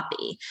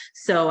sloppy.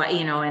 So,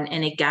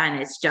 and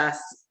again, it's just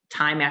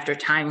time after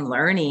time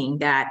learning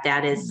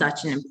that is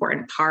such an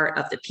important part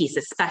of the piece,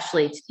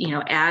 especially,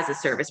 as a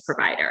service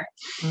provider.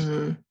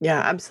 Yeah,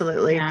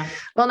 absolutely. Yeah.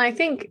 Well, and I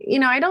think,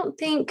 I don't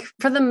think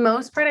for the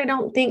most part, I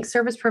don't think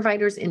service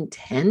providers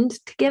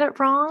intend to get it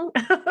wrong.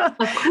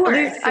 Of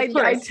course.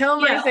 I tell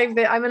myself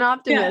that I'm an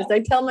optimist. I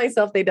tell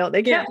myself they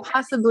can't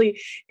possibly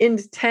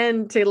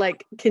intend to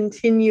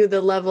continue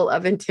the level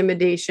of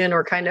intimidation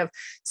or kind of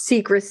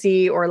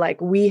secrecy, or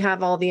we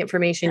have all the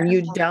information,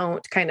 you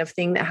don't kind of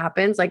thing that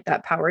happens, like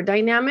that power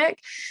dynamic.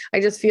 I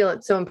just feel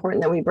it's so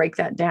important that we break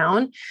that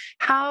down.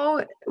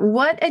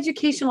 What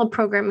educational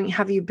programming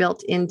have you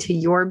built into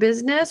your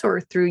business or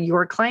through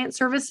your client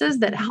services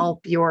that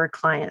help your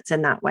clients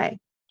in that way?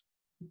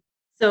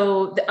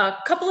 So a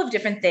couple of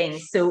different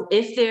things. So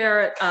if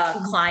their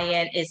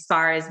client, as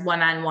far as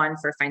one-on-one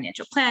for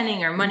financial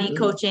planning or money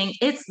coaching,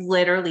 it's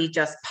literally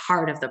just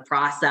part of the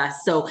process.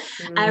 So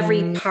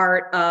every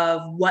part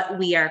of what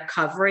we are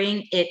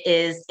covering, it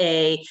is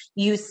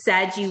you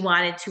said you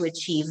wanted to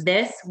achieve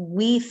this.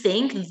 We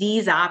think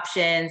these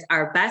options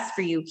are best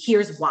for you.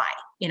 Here's why.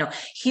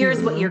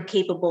 Here's what you're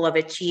capable of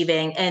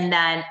achieving, and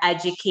then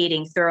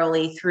educating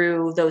thoroughly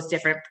through those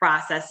different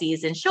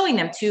processes and showing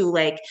them too,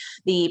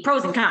 the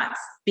pros and cons,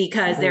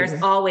 because there's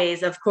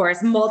always, of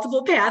course,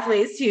 multiple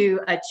pathways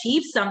to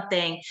achieve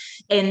something.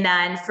 And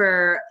then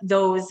for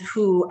those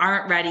who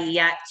aren't ready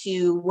yet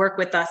to work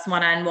with us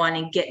one-on-one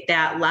and get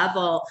that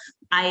level,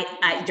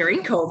 I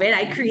during COVID,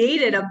 I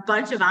created a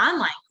bunch of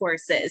online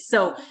courses.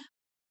 So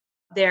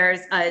there's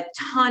a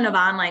ton of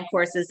online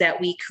courses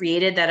that we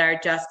created that are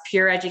just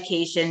pure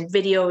education,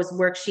 videos,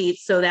 worksheets.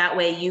 So that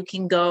way you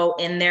can go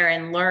in there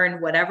and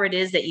learn whatever it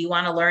is that you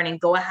want to learn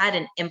and go ahead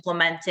and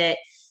implement it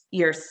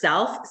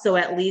yourself. So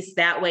at least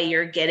that way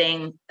you're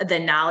getting the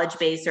knowledge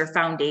base or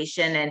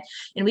foundation.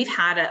 And we've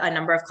had a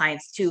number of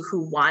clients too,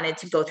 who wanted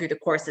to go through the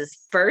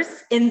courses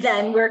first and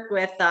then work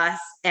with us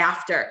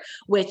after,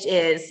 which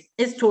is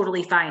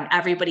totally fine.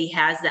 Everybody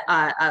has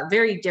a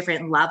very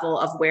different level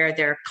of where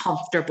they're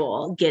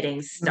comfortable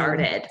getting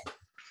started.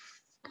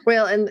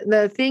 Well, and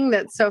the thing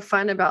that's so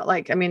fun about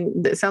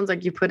it sounds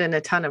like you put in a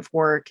ton of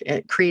work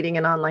at creating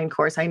an online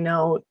course. I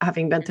know,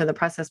 having been through the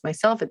process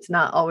myself, it's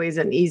not always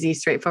an easy,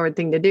 straightforward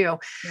thing to do,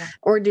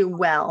 or do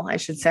well, I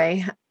should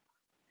say.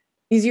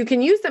 Is you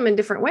can use them in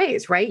different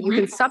ways, right? You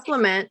can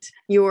supplement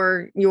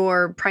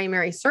your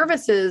primary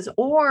services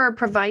or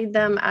provide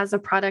them as a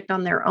product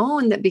on their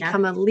own that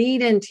become a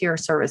lead into your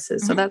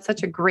services. So that's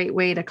such a great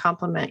way to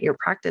complement your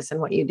practice and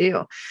what you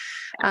do.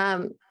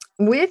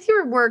 With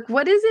your work,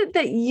 what is it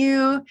that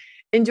you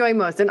enjoy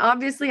most? And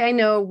obviously, I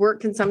know work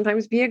can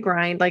sometimes be a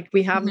grind. Like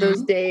we have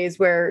those days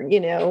where,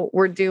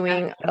 we're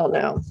doing, I don't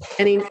know,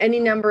 any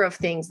number of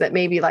things that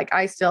maybe like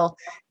I still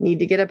need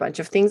to get a bunch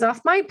of things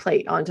off my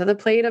plate onto the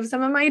plate of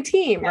some of my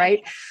team,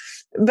 right?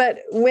 But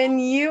when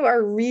you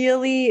are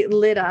really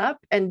lit up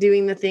and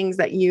doing the things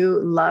that you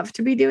love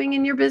to be doing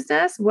in your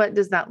business, what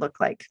does that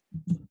look like?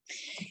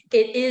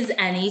 It is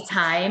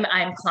anytime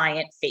I'm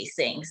client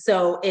facing.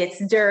 So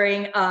it's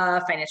during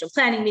a financial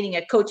planning meeting,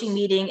 a coaching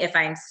meeting, if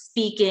I'm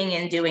speaking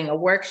and doing a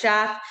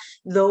workshop,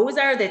 those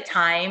are the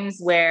times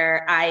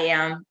where I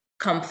am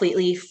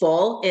completely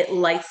full. It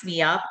lights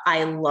me up.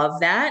 I love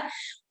that.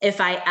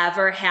 If I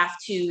ever have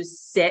to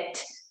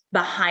sit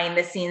behind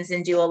the scenes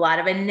and do a lot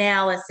of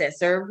analysis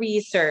or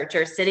research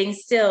or sitting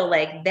still,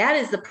 like that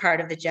is the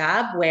part of the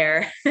job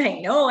where I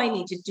know I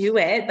need to do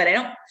it, but I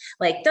don't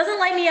doesn't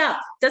light me up,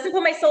 doesn't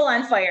put my soul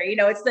on fire.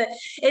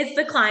 It's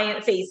the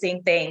client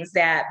facing things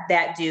that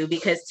do,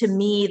 because to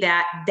me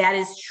that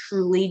is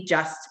truly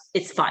just,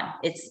 it's fun.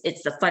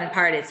 It's the fun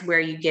part. It's where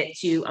you get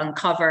to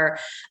uncover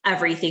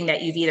everything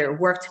that you've either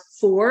worked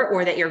for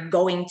or that you're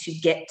going to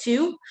get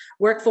to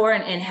work for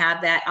and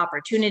have that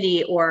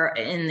opportunity. Or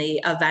in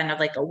the event of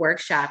like a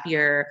workshop,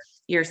 you're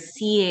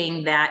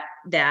seeing that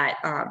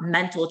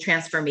mental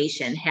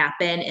transformation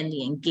happen and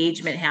the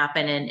engagement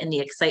happen and the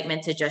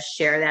excitement to just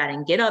share that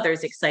and get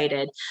others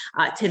excited,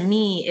 to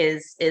me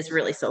is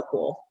really so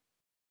cool.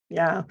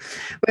 Yeah.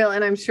 Well,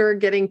 and I'm sure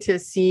getting to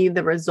see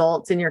the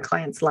results in your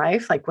client's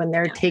life, like when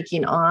they're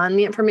taking on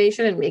the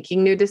information and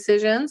making new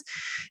decisions.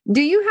 Do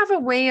you have a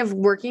way of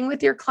working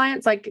with your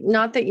clients? Like,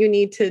 not that you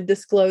need to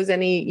disclose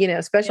any,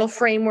 special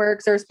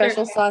frameworks or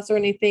special sauce or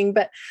anything,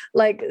 but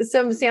like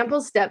some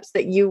sample steps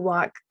that you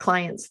walk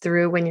clients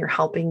through when you're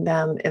helping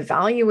them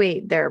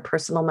evaluate their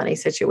personal money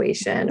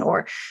situation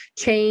or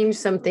change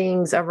some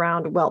things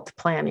around wealth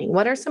planning.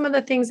 What are some of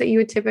the things that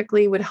you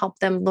typically would help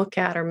them look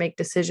at or make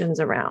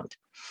decisions around?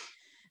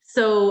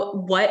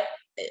 So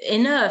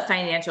in a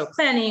financial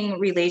planning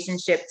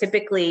relationship,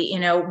 typically,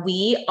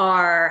 we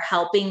are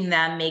helping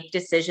them make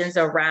decisions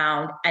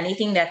around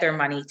anything that their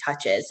money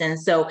touches. And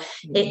so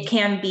it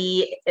can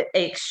be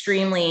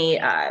extremely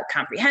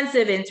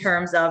comprehensive in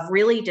terms of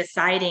really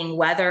deciding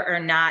whether or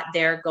not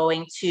they're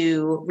going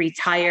to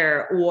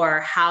retire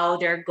or how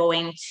they're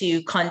going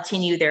to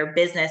continue their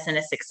business in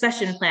a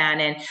succession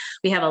plan. And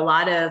we have a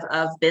lot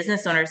of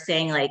business owners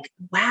saying like,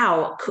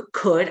 wow,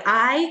 could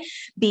I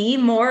be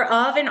more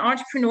of an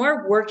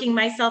entrepreneur working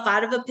myself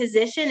out of a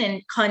position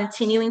and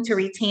continuing to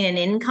retain an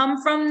income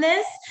from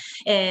this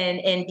and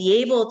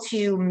be able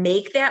to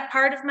make that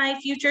part of my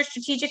future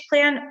strategic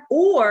plan?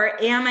 Or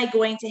am I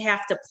going to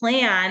have to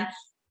plan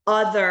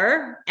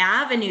other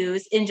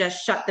avenues and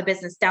just shut the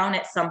business down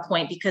at some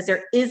point because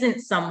there isn't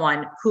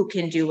someone who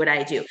can do what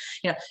I do?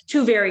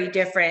 Two very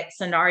different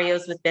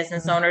scenarios with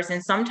business owners.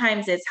 And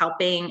sometimes it's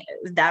helping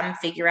them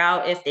figure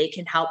out if they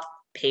can help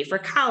pay for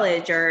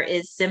college, or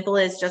as simple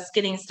as just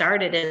getting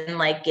started and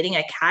like getting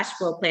a cash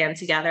flow plan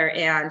together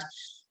and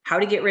how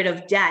to get rid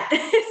of debt.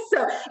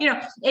 So,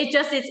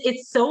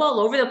 it's so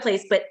all over the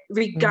place, but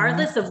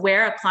regardless of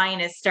where a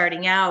client is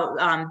starting out,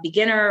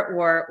 beginner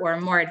or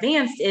more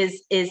advanced,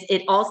 is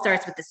it all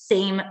starts with the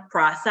same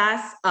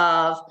process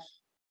of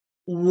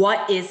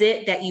what is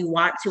it that you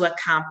want to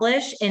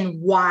accomplish and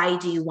why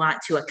do you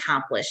want to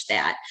accomplish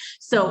that?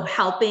 So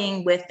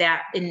helping with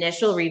that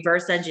initial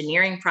reverse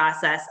engineering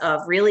process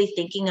of really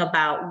thinking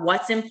about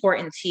what's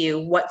important to you,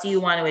 what do you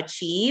want to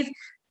achieve,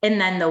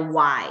 and then the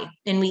why.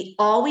 And we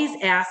always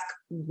ask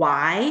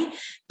why,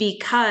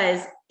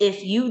 because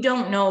if you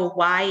don't know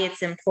why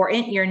it's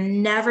important, you're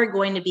never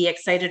going to be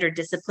excited or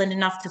disciplined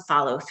enough to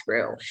follow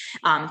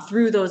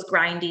through those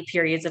grindy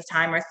periods of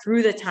time or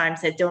through the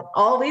times that don't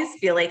always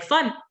feel like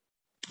fun.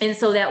 And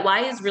so that why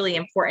is really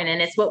important.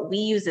 And it's what we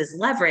use as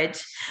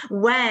leverage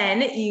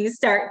when you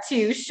start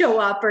to show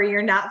up or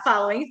you're not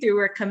following through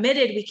or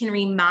committed. We can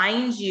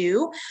remind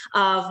you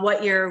of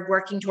what you're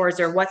working towards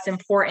or what's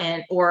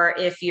important, or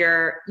if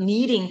you're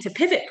needing to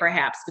pivot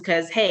perhaps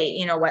because,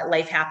 hey,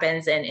 life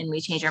happens and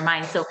we change our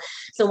minds.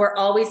 So we're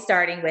always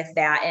starting with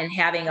that and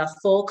having a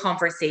full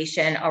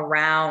conversation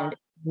around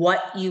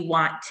what you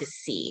want to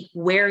see,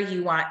 where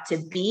you want to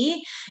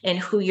be, and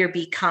who you're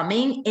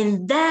becoming.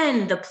 And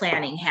then the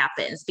planning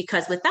happens,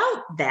 because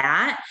without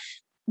that,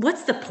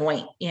 what's the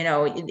point?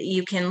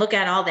 You can look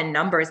at all the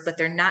numbers, but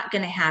they're not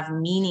going to have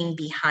meaning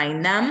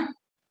behind them.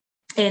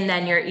 And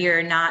then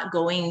you're not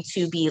going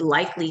to be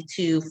likely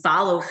to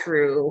follow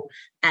through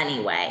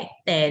anyway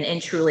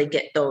and truly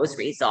get those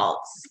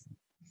results.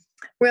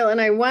 Well,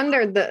 and I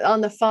wondered that on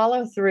the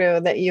follow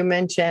through that you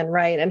mentioned,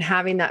 right? And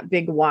having that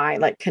big why,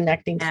 like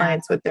connecting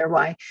clients with their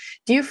why.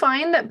 Do you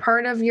find that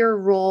part of your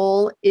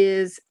role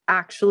is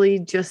actually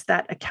just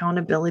that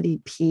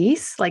accountability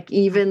piece, like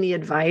even the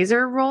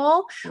advisor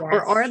role? Yes.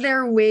 Or are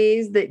there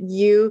ways that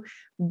you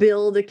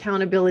build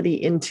accountability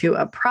into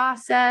a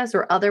process,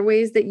 or other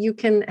ways that you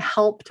can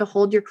help to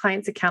hold your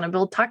clients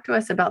accountable? Talk to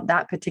us about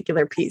that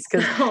particular piece.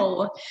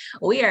 So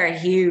we are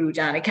huge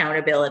on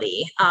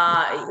accountability.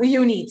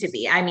 You need to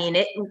be. I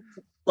mean,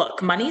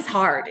 look, money's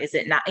hard, is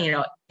it not?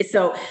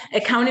 So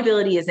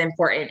accountability is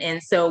important.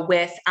 And so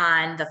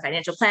on the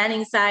financial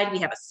planning side, we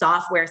have a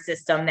software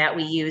system that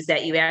we use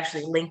that you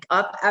actually link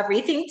up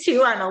everything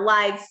to on a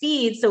live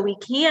feed. So we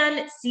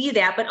can see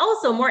that, but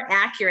also more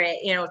accurate,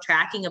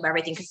 tracking of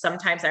everything, because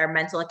sometimes our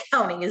mental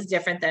accounting is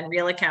different than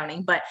real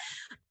accounting. But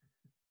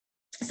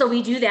so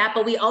we do that,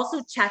 but we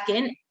also check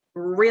in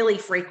really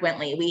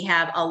frequently. We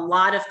have a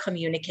lot of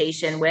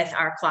communication with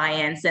our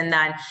clients. And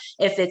then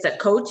if it's a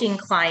coaching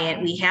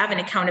client, we have an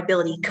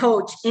accountability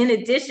coach in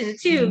addition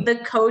to the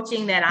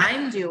coaching that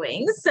I'm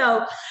doing.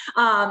 So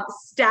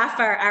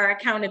Steph, our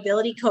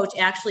accountability coach,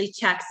 actually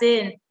checks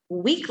in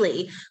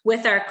weekly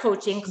with our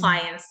coaching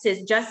clients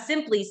to just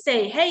simply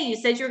say, hey, you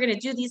said you were going to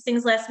do these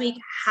things last week.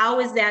 How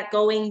is that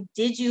going?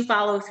 Did you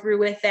follow through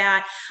with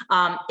that?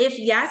 If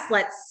yes,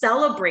 let's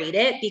celebrate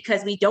it,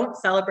 because we don't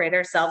celebrate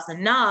ourselves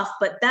enough.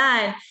 But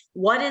then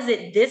what is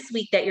it this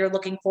week that you're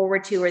looking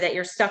forward to, or that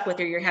you're stuck with,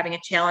 or you're having a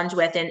challenge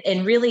with,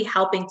 and really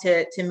helping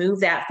to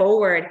move that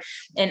forward.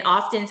 And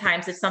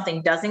oftentimes if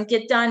something doesn't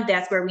get done,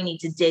 that's where we need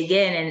to dig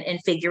in and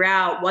figure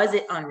out, was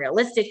it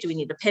unrealistic? Do we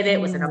need to pivot?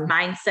 Was it a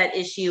mindset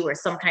issue or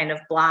some kind of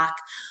block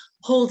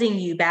holding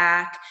you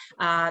back?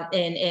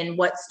 And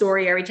what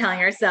story are we telling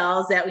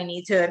ourselves that we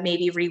need to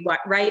maybe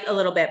rewrite a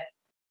little bit?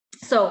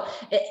 So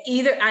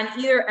on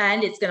either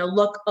end, it's going to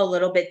look a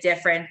little bit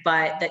different,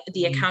 but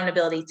the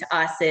accountability to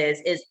us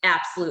is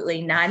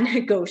absolutely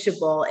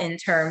non-negotiable in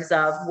terms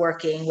of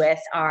working with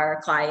our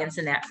clients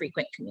in that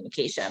frequent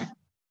communication.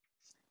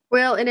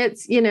 Well, and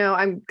it's,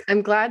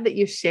 I'm glad that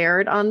you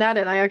shared on that.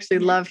 And I actually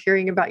love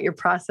hearing about your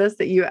process,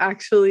 that you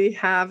actually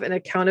have an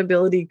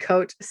accountability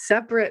coach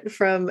separate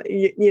from,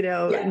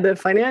 the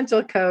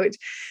financial coach.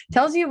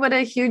 Tells you what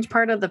a huge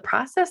part of the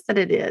process that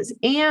it is.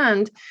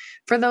 And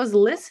for those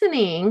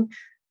listening,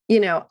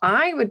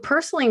 I would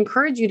personally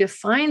encourage you to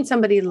find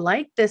somebody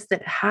like this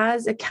that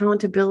has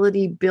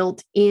accountability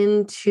built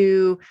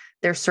into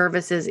their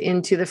services,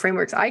 into the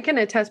frameworks. I can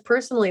attest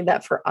personally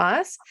that for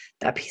us,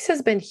 that piece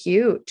has been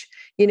huge.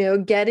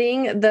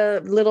 Getting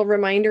the little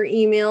reminder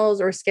emails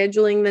or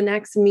scheduling the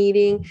next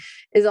meeting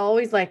is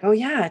always like, oh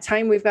yeah,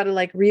 time we've got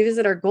to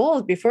revisit our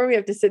goals before we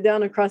have to sit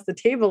down across the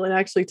table and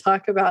actually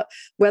talk about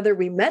whether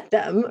we met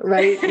them,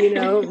 right?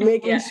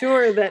 Making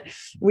sure that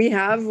we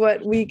have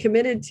what we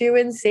committed to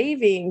in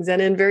savings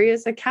and in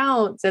various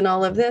accounts and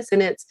all of this.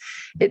 And it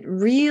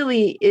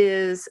really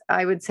is,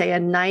 I would say, a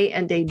night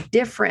and day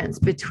difference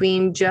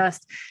between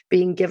just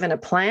being given a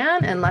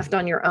plan and left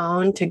on your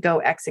own to go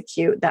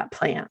execute that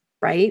plan.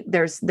 Right?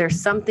 There's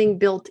something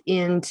built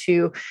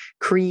into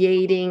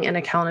creating an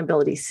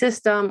accountability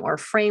system or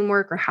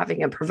framework, or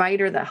having a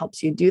provider that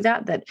helps you do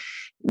that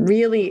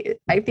really,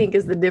 I think,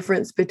 is the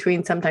difference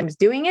between sometimes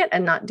doing it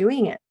and not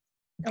doing it.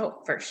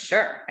 Oh, for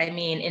sure. I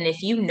mean, and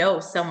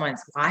if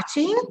someone's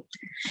watching,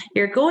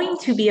 you're going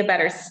to be a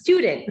better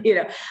student.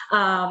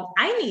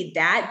 I need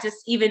that just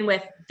even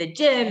with the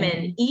gym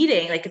and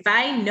eating. If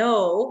I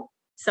know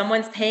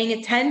someone's paying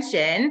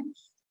attention,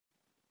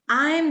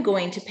 I'm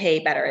going to pay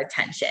better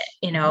attention,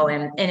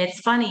 and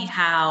it's funny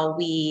how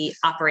we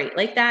operate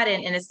like that.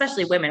 And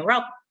especially women,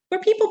 we're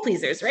people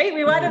pleasers, right?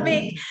 We want to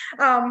make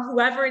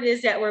whoever it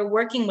is that we're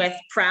working with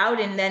proud.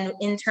 And then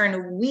in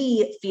turn,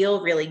 we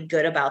feel really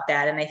good about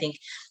that. And I think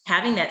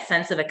having that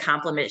sense of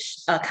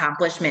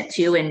accomplishment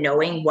too, and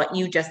knowing what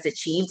you just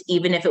achieved,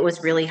 even if it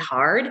was really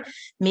hard,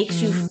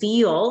 makes you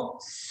feel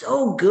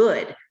so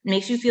good.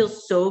 Makes you feel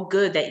so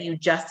good that you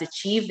just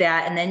achieved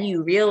that. And then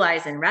you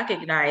realize and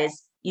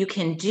recognize you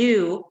can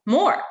do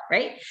more,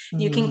 right?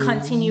 You can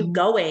continue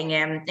going,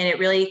 and it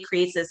really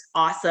creates this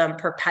awesome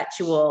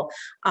perpetual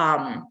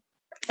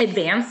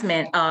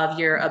advancement of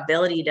your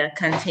ability to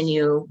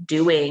continue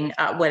doing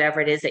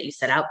whatever it is that you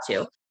set out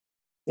to.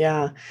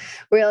 Yeah.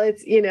 Well,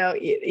 it's,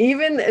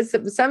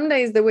 even some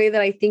days the way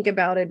that I think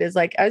about it is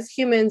as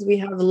humans, we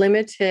have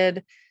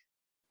limited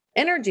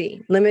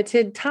energy,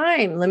 limited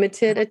time,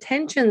 limited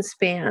attention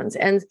spans.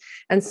 And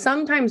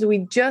sometimes we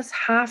just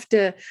have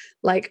to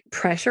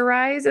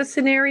pressurize a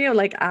scenario,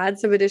 add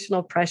some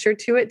additional pressure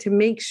to it to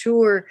make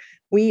sure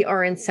we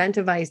are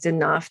incentivized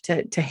enough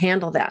to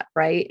handle that,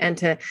 right? And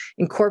to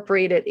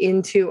incorporate it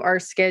into our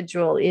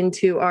schedule,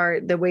 into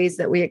the ways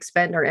that we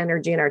expend our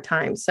energy and our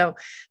time. So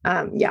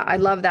yeah, I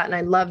love that. And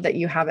I love that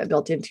you have it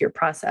built into your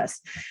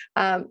process.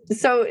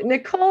 So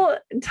Nicole,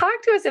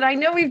 talk to us. And I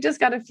know we've just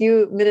got a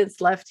few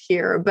minutes left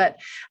here, but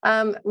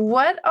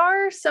what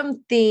are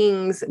some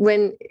things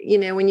when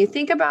you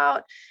think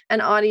about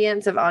an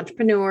audience of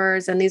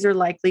entrepreneurs, and these are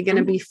likely going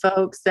to be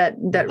folks that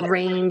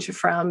range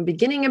from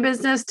beginning a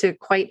business to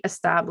quite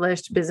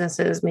established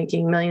businesses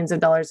making millions of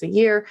dollars a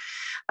year.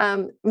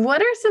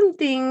 What are some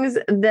things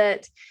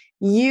that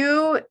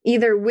you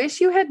either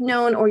wish you had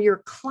known or your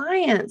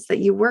clients that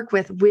you work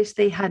with wish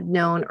they had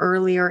known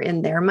earlier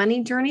in their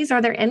money journeys?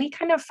 Are there any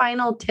kind of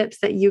final tips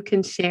that you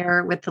can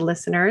share with the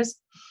listeners?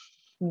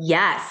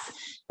 Yes.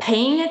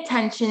 Paying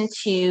attention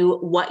to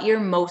what your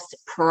most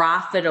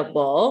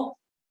profitable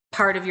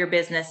part of your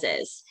business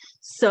is.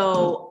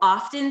 So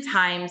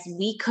oftentimes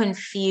we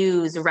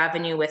confuse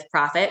revenue with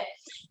profit,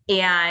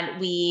 and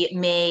we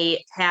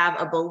may have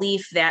a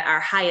belief that our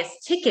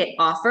highest ticket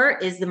offer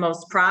is the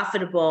most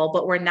profitable,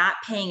 but we're not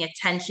paying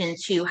attention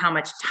to how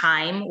much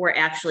time we're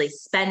actually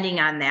spending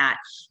on that,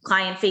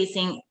 client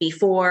facing,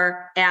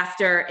 before,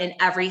 after, and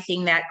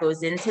everything that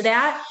goes into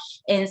that.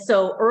 And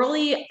so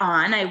early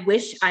on, I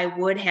wish I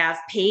would have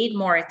paid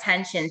more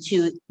attention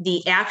to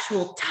the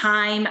actual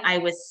time I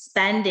was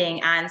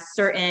spending on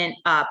certain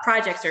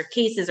projects or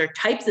cases or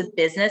types of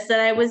business that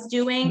I was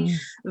doing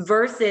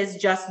versus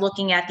just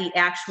looking at the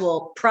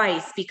actual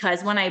price.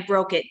 Because when I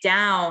broke it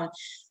down,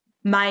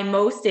 my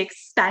most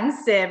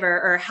expensive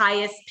or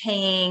highest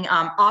paying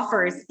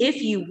offers,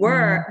 if you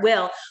weren't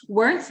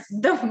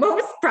the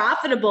most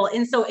profitable.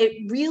 And so it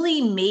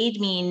really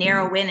made me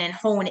narrow in and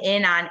hone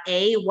in on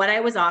what I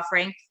was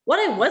offering, what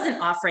I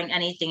wasn't offering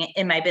anything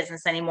in my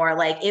business anymore.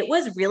 Like, it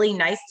was really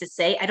nice to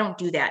say, I don't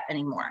do that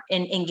anymore,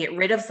 and get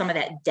rid of some of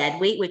that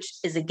dead weight, which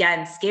is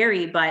again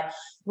scary. But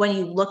when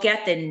you look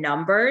at the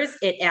numbers,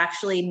 it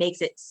actually makes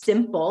it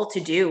simple to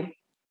do.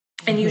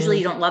 And usually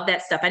you don't love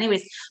that stuff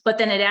anyways, but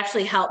then it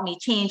actually helped me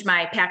change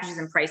my packages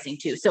and pricing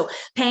too. So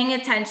paying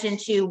attention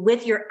to,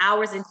 with your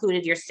hours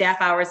included, your staff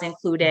hours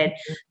included,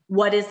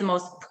 what is the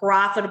most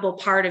profitable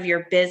part of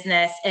your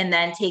business? And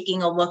then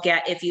taking a look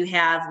at if you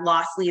have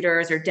loss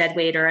leaders or dead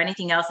weight or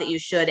anything else that you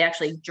should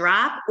actually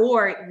drop,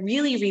 or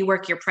really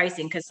rework your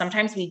pricing. Because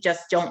sometimes we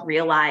just don't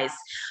realize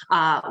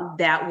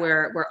that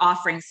we're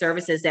offering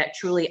services that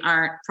truly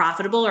aren't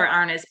profitable or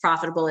aren't as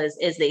profitable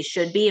as they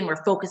should be. And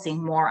we're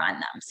focusing more on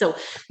them. So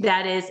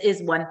that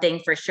is one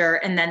thing for sure.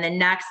 And then the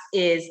next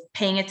is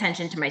paying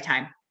attention to my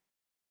time.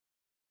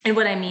 And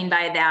what I mean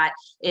by that,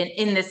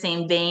 in the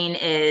same vein,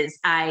 is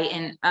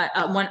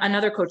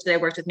another coach that I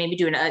worked with made me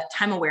do a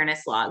time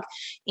awareness log.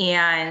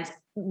 And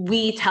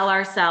we tell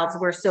ourselves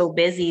we're so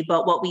busy,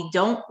 but what we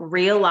don't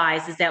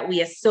realize is that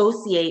we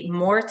associate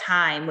more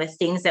time with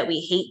things that we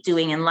hate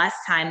doing and less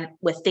time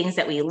with things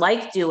that we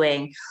like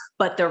doing.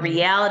 But the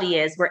reality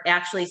is we're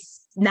actually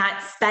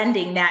not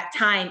spending that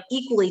time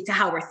equally to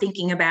how we're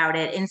thinking about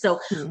it. And so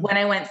when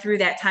I went through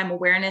that time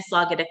awareness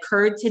log, it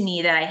occurred to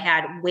me that I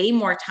had way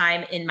more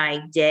time in my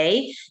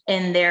day,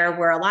 and there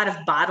were a lot of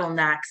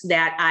bottlenecks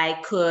that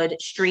I could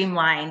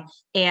streamline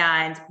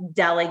and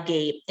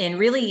delegate and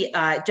really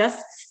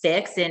just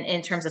fix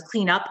in terms of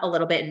clean up a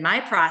little bit in my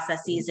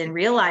processes, and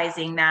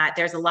realizing that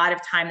there's a lot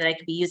of time that I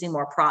could be using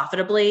more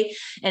profitably.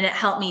 And it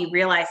helped me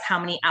realize how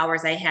many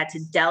hours I had to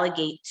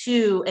delegate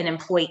to an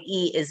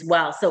employee as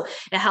well. So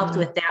it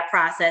helped with that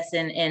process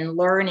and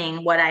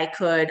learning what I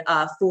could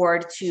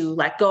afford to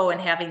let go,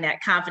 and having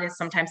that confidence.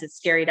 Sometimes it's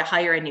scary to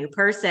hire a new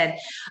person,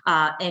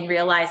 and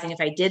realizing if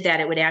I did that,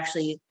 it would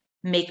actually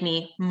make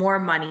me more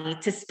money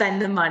to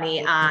spend the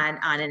money on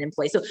an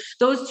employee. So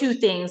those two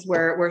things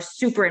were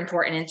super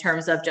important in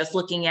terms of just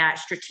looking at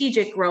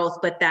strategic growth,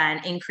 but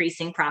then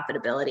increasing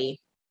profitability.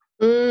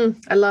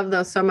 I love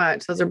those so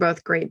much. Those are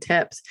both great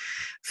tips.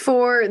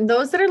 For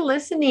those that are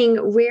listening,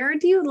 where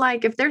do you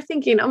like, if they're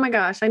thinking, oh my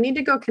gosh, I need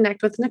to go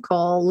connect with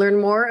Nicole, learn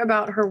more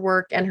about her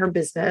work and her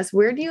business,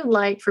 where do you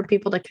like for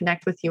people to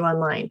connect with you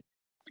online?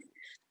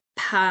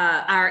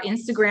 Our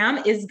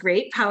Instagram is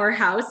great,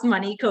 Powerhouse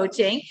Money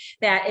Coaching.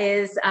 That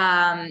is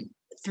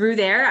through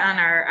there on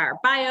our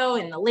bio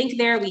and the link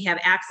there. We have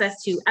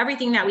access to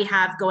everything that we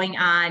have going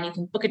on. You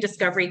can book a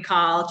discovery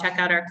call, check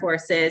out our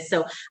courses.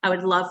 So I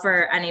would love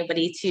for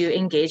anybody to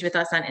engage with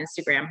us on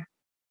Instagram.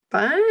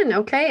 Fun.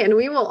 Okay. And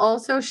we will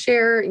also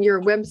share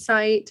your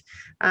website.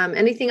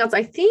 Anything else?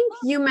 I think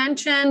you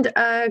mentioned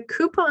a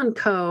coupon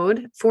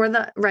code for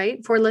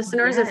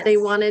listeners, if they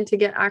wanted to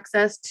get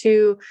access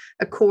to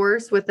a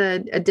course with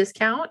a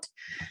discount.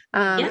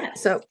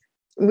 Yes. So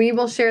We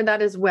will share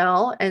that as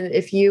well. And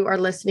if you are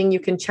listening, you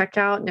can check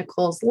out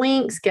Nicole's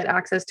links, get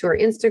access to her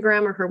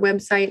Instagram or her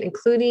website,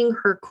 including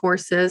her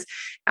courses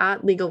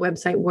at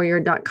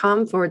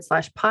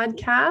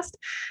legalwebsitewarrior.com/podcast.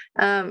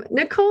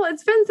 Nicole,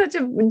 it's been such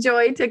a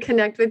joy to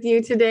connect with you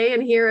today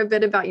and hear a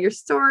bit about your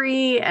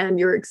story and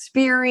your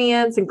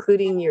experience,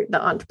 including the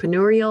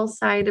entrepreneurial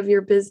side of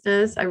your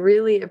business. I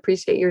really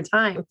appreciate your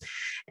time.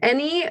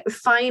 Any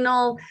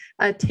final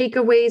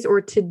takeaways or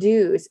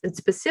to-dos, and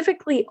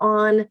specifically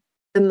on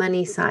the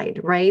money side,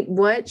 right?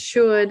 What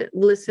should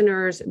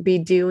listeners be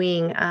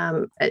doing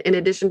in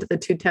addition to the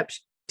two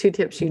tips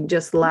you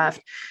just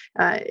left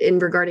in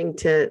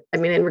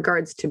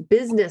regards to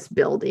business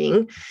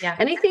building? Yeah.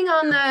 Anything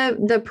on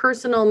the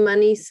personal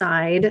money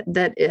side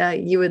that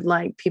you would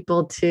like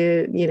people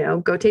to,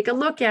 go take a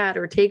look at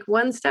or take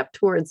one step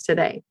towards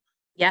today?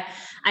 Yeah,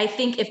 I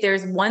think if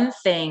there's one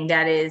thing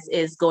that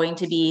is going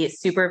to be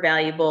super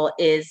valuable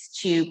is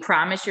to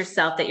promise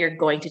yourself that you're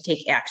going to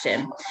take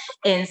action.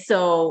 And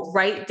so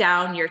write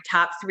down your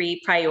top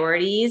 3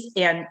 priorities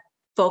and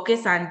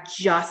focus on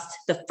just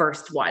the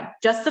first one,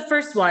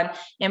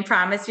 and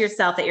promise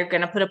yourself that you're going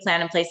to put a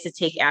plan in place to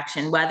take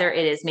action, whether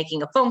it is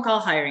making a phone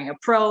call, hiring a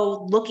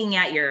pro, looking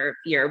at your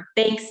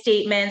bank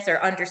statements, or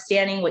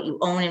understanding what you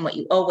own and what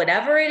you owe,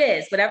 whatever it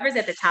is, whatever's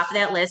at the top of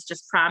that list,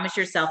 just promise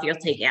yourself you'll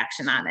take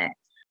action on it.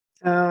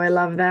 Oh, I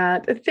love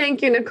that.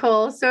 Thank you,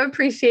 Nicole. So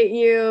appreciate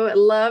you.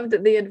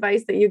 Loved the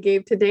advice that you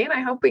gave today, and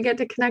I hope we get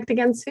to connect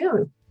again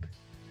soon.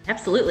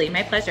 Absolutely.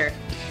 My pleasure.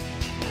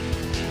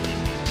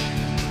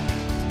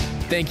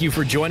 Thank you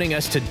for joining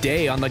us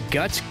today on the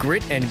Guts,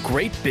 Grit, and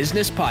Great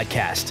Business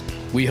Podcast.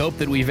 We hope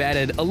that we've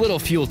added a little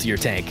fuel to your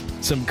tank,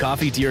 some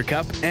coffee to your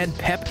cup, and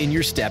pep in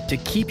your step to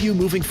keep you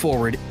moving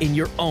forward in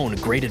your own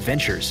great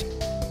adventures.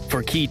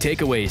 For key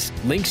takeaways,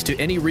 links to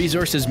any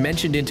resources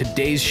mentioned in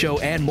today's show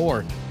and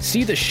more,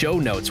 see the show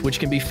notes, which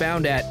can be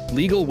found at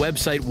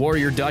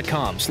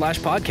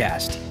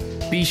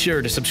legalwebsitewarrior.com/podcast. Be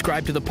sure to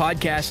subscribe to the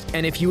podcast,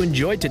 and if you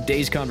enjoyed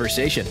today's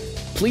conversation,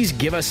 please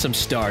give us some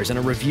stars and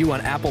a review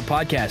on Apple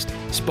Podcast,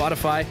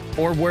 Spotify,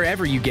 or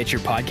wherever you get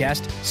your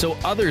podcast so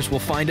others will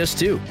find us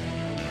too.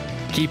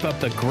 Keep up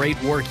the great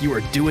work you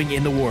are doing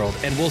in the world,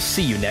 and we'll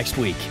see you next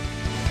week.